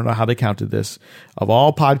podcasts, I don't know how they counted this, of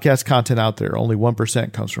all podcast content out there, only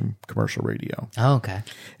 1% comes from commercial radio. Oh, okay.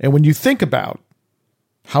 And when you think about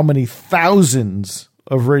how many thousands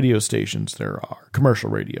of radio stations there are, commercial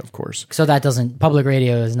radio, of course. So that doesn't, public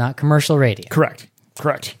radio is not commercial radio. Correct.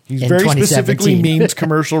 He In very 2017. specifically means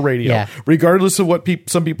commercial radio, Yeah. regardless of what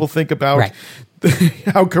some people think about Right.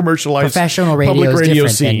 how commercialized Professional radio public is radio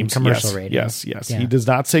different than seems. commercial Yes, radio. Yes. Yeah. He does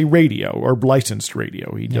not say radio or licensed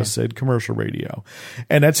radio. He just said commercial radio.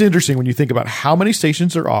 And that's interesting when you think about how many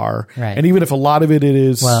stations there are. Right. And even if a lot of it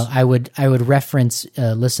is... Well, I would reference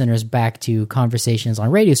listeners back to conversations on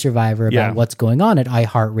Radio Survivor about Yeah. what's going on at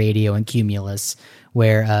iHeartRadio and Cumulus,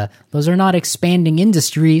 where those are not expanding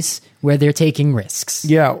industries where they're taking risks.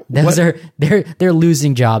 Yeah. Those they're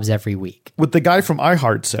losing jobs every week. What the guy from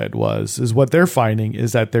iHeart said is what they're finding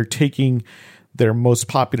is that they're taking their most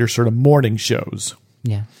popular sort of morning shows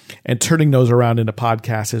Yeah. and turning those around into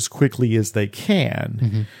podcasts as quickly as they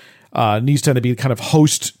can. Needs tend to be kind of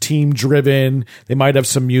host team driven. They might have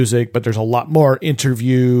some music, but there's a lot more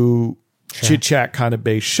interview, chit chat kind of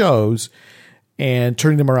based shows, and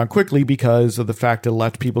turning them around quickly because of the fact that it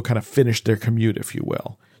let people kind of finish their commute, if you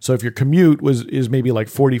will. So if your commute is maybe like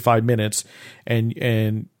 45 minutes and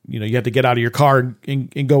you know, you had to get out of your car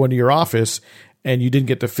and go into your office and you didn't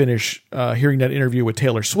get to finish hearing that interview with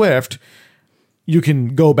Taylor Swift, you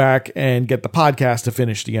can go back and get the podcast to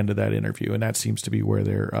finish the end of that interview. And that seems to be where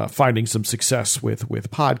they're finding some success with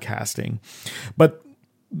podcasting. But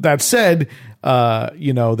that said,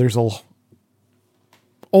 you know, there's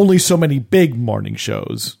only so many big morning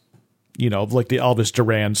shows, you know, like the Elvis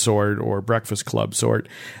Duran sort or Breakfast Club sort.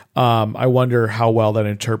 I wonder how well that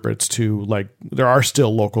interprets to, like, there are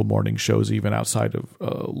still local morning shows even outside of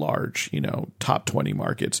large, you know, top 20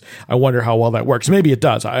 markets. I wonder how well that works. Maybe it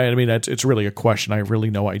does. I mean, it's really a question. I have really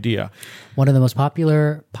no idea. One of the most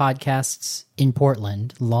popular podcasts in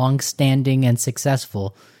Portland, long-standing and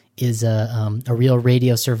successful, is a real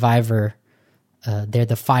Radio Survivor. They're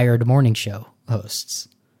the Fired Morning Show hosts,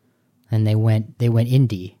 and they went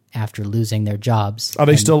indie after losing their jobs. Are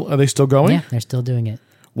they still going? Yeah, they're still doing it.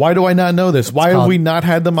 Why do I not know this? Why have we not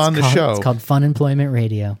had them on the show? It's called Fun Employment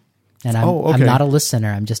Radio, and I'm not a listener.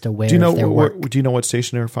 I'm just aware of their work. Do you know what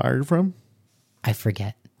station they're fired from? I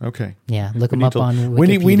forget. Okay. Yeah, look them up on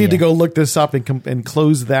Wikipedia. We need to go look this up and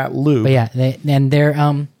close that loop. But yeah,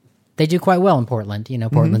 they do quite well in Portland. You know,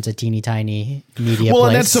 Portland's a teeny tiny media Well,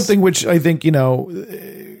 place. and that's something which I think, you know,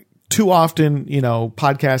 too often, you know,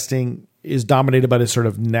 podcasting is dominated by this sort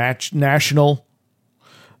of national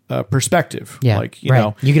perspective. Yeah, like, you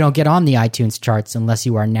know, you don't get on the iTunes charts unless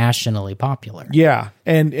you are nationally popular. yeah,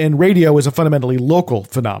 and radio is a fundamentally local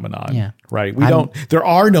phenomenon. Yeah. Right. There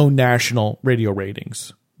are no national radio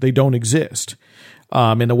ratings. They don't exist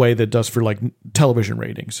in a way that does for like television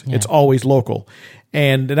ratings. Yeah. It's always local,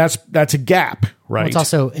 and that's a gap, right?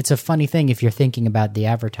 Well, it's a funny thing if you're thinking about the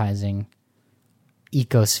advertising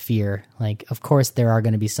ecosphere. Like, of course, there are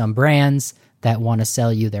going to be some brands that want to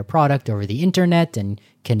sell you their product over the internet and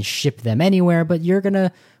can ship them anywhere, but you're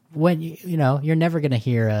never going to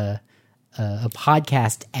hear a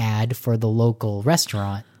podcast ad for the local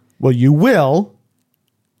restaurant. Well, you will,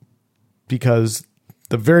 because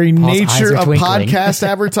the very Paul's nature eyes are of twinkling. podcast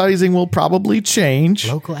advertising will probably change.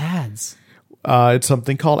 Local ads. It's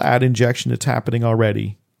something called ad injection. It's happening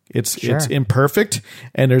already. It's imperfect,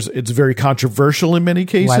 and it's very controversial in many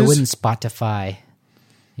cases. Why wouldn't Spotify?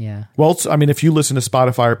 Yeah. Well, I mean, if you listen to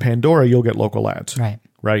Spotify or Pandora, you'll get local ads.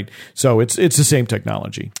 Right. So it's the same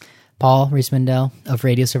technology. Paul Rees-Mandel of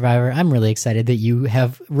Radio Survivor, I'm really excited that you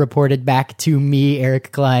have reported back to me,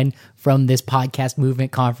 Eric Klein, from this podcast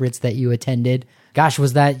movement conference that you attended. Gosh,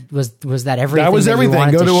 was that everything? That was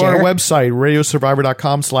everything. Go to our share? website,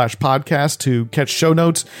 radiosurvivor.com/podcast to catch show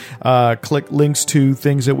notes. Click links to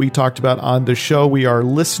things that we talked about on the show. We are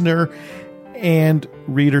listener and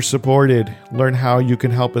reader supported. Learn how you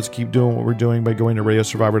can help us keep doing what we're doing by going to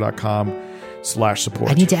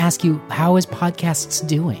radiosurvivor.com/support. I need to ask you, how is podcasts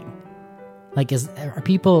doing? Like, are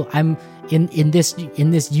people? I'm in this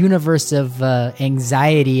universe of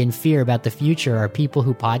anxiety and fear about the future. Are people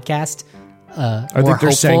who podcast I more think they're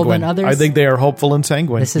hopeful sanguine. than others? I think they are hopeful and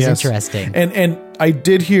sanguine. This is interesting. And I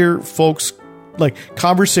did hear folks, like,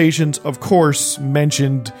 conversations, of course,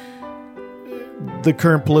 mentioned the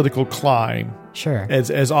current political climb. Sure.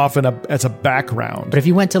 As often as a background. But if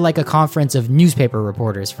you went to like a conference of newspaper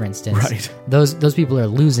reporters, for instance, right, those people are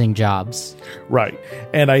losing jobs. Right.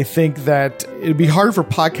 And I think that it'd be hard for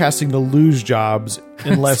podcasting to lose jobs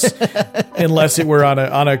unless unless it were on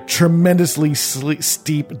a tremendously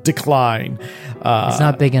steep decline. It's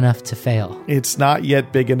not big enough to fail. It's not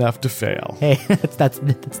yet big enough to fail. Hey, that's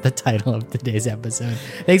the title of today's episode.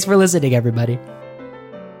 Thanks for listening, everybody.